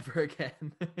seeing you ever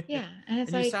again." Yeah, and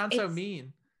it's And you like sound so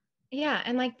mean. yeah,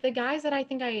 and like the guys that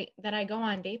I go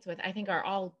on dates with, I think are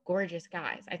all gorgeous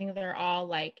guys. I think they're all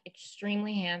like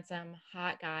extremely handsome,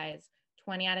 hot guys,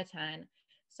 20 out of 10.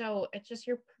 So it's just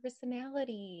your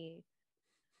personality,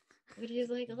 which is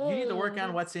like, You need to work oh, on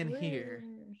that's what's in here.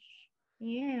 worse.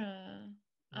 Yeah.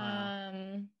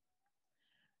 Wow.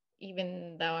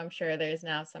 Even though I'm sure there's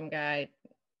now some guy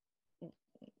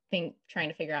trying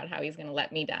to figure out how he's going to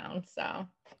let me down. So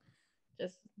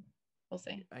just, we'll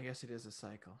see. I guess it is a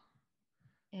cycle.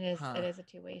 It is a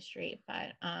two-way street,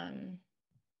 but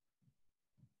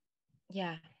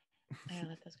yeah, I gotta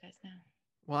let those guys know.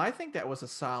 Well, I think that was a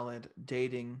solid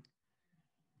dating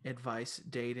advice,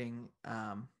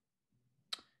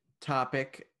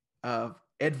 topic of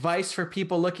advice for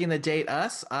people looking to date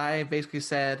us. I basically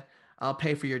said, I'll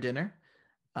pay for your dinner.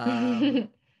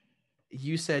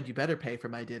 You said you better pay for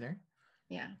my dinner.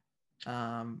 Yeah.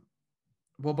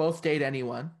 We'll both date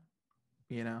anyone,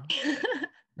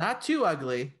 not too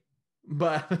ugly,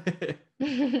 but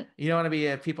you don't want to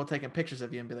be people taking pictures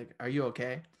of you and be like, are you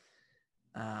okay?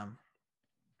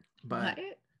 But what?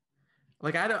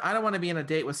 like, I don't want to be in a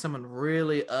date with someone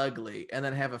really ugly and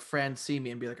then have a friend see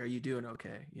me and be like, are you doing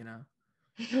okay?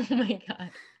 Oh my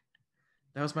God.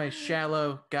 That was my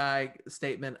shallow guy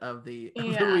statement of the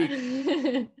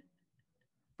week.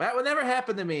 That would never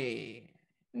happen to me.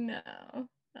 No,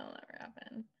 that'll never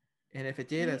happen. And if it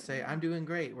did, I'd say, I'm doing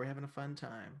great. We're having a fun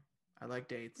time. I like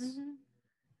dates. Mm-hmm.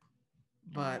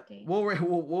 But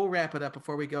we'll wrap it up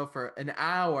before we go for an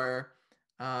hour.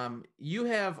 You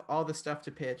have all the stuff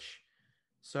to pitch.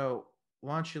 So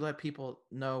why don't you let people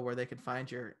know where they can find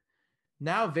your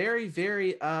now very,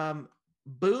 very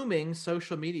booming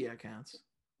social media accounts?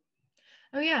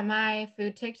 Oh yeah, my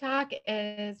food TikTok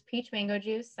is peach mango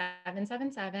juice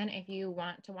 777. If you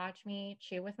want to watch me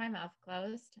chew with my mouth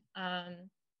closed, I'll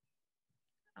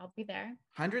be there.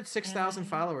 106,000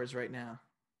 followers right now.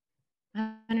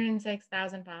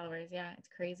 106,000 followers. Yeah, it's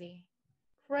crazy.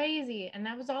 Crazy. And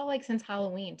that was all like since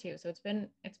Halloween too. So it's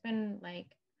been like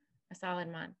a solid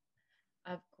month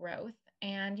of growth.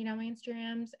 And my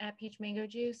Instagram's at peach mango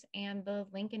juice, and the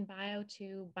link in bio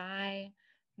to buy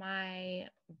my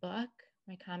book,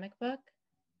 my comic book,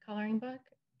 coloring book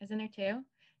is in there too.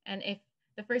 And if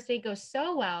the first date goes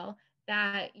so well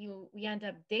that we end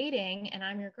up dating and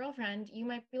I'm your girlfriend, you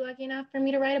might be lucky enough for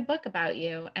me to write a book about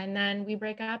you, and then we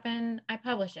break up and I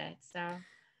publish it. So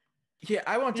yeah,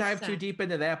 I won't dive too deep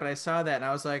into that, but I saw that and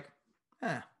I was like,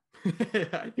 huh. I think I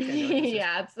know what this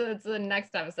yeah, it's the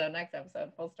next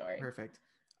episode, full story. Perfect.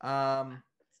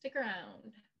 Stick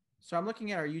around. So I'm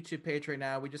looking at our YouTube page right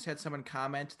now. We just had someone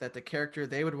comment that the character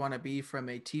they would want to be from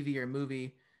a TV or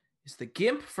movie is the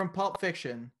Gimp from Pulp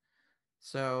Fiction.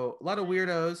 So a lot of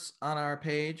weirdos on our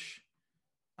page.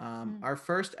 Our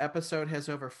first episode has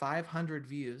over 500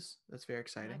 views. That's very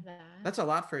exciting. That's a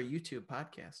lot for a YouTube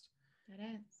podcast. It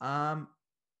is.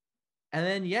 And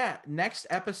then, yeah, next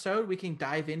episode, we can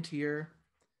dive into your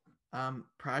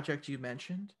project you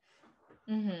mentioned.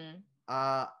 Mm-hmm.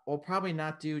 We'll probably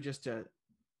not do just a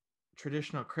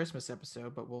traditional Christmas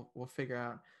episode, but we'll figure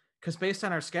out, because based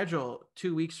on our schedule,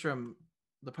 2 weeks from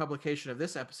the publication of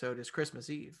this episode is Christmas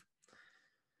Eve.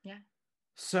 Yeah.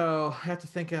 So I have to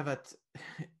think of it.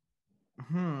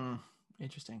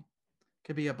 Interesting.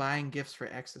 Could be a buying gifts for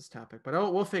exes topic, but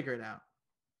we'll figure it out.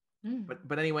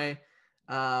 But anyway,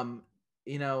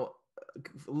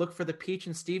 look for the Peach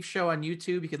and Steve Show on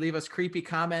YouTube. You could leave us creepy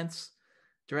comments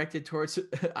directed towards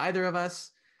either of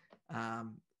us.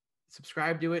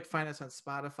 Subscribe to it. Find us on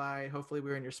Spotify. Hopefully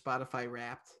we're in your Spotify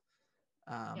Wrapped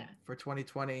for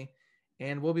 2020.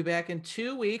 And we'll be back in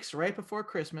 2 weeks right before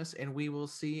Christmas, and we will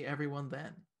see everyone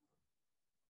then.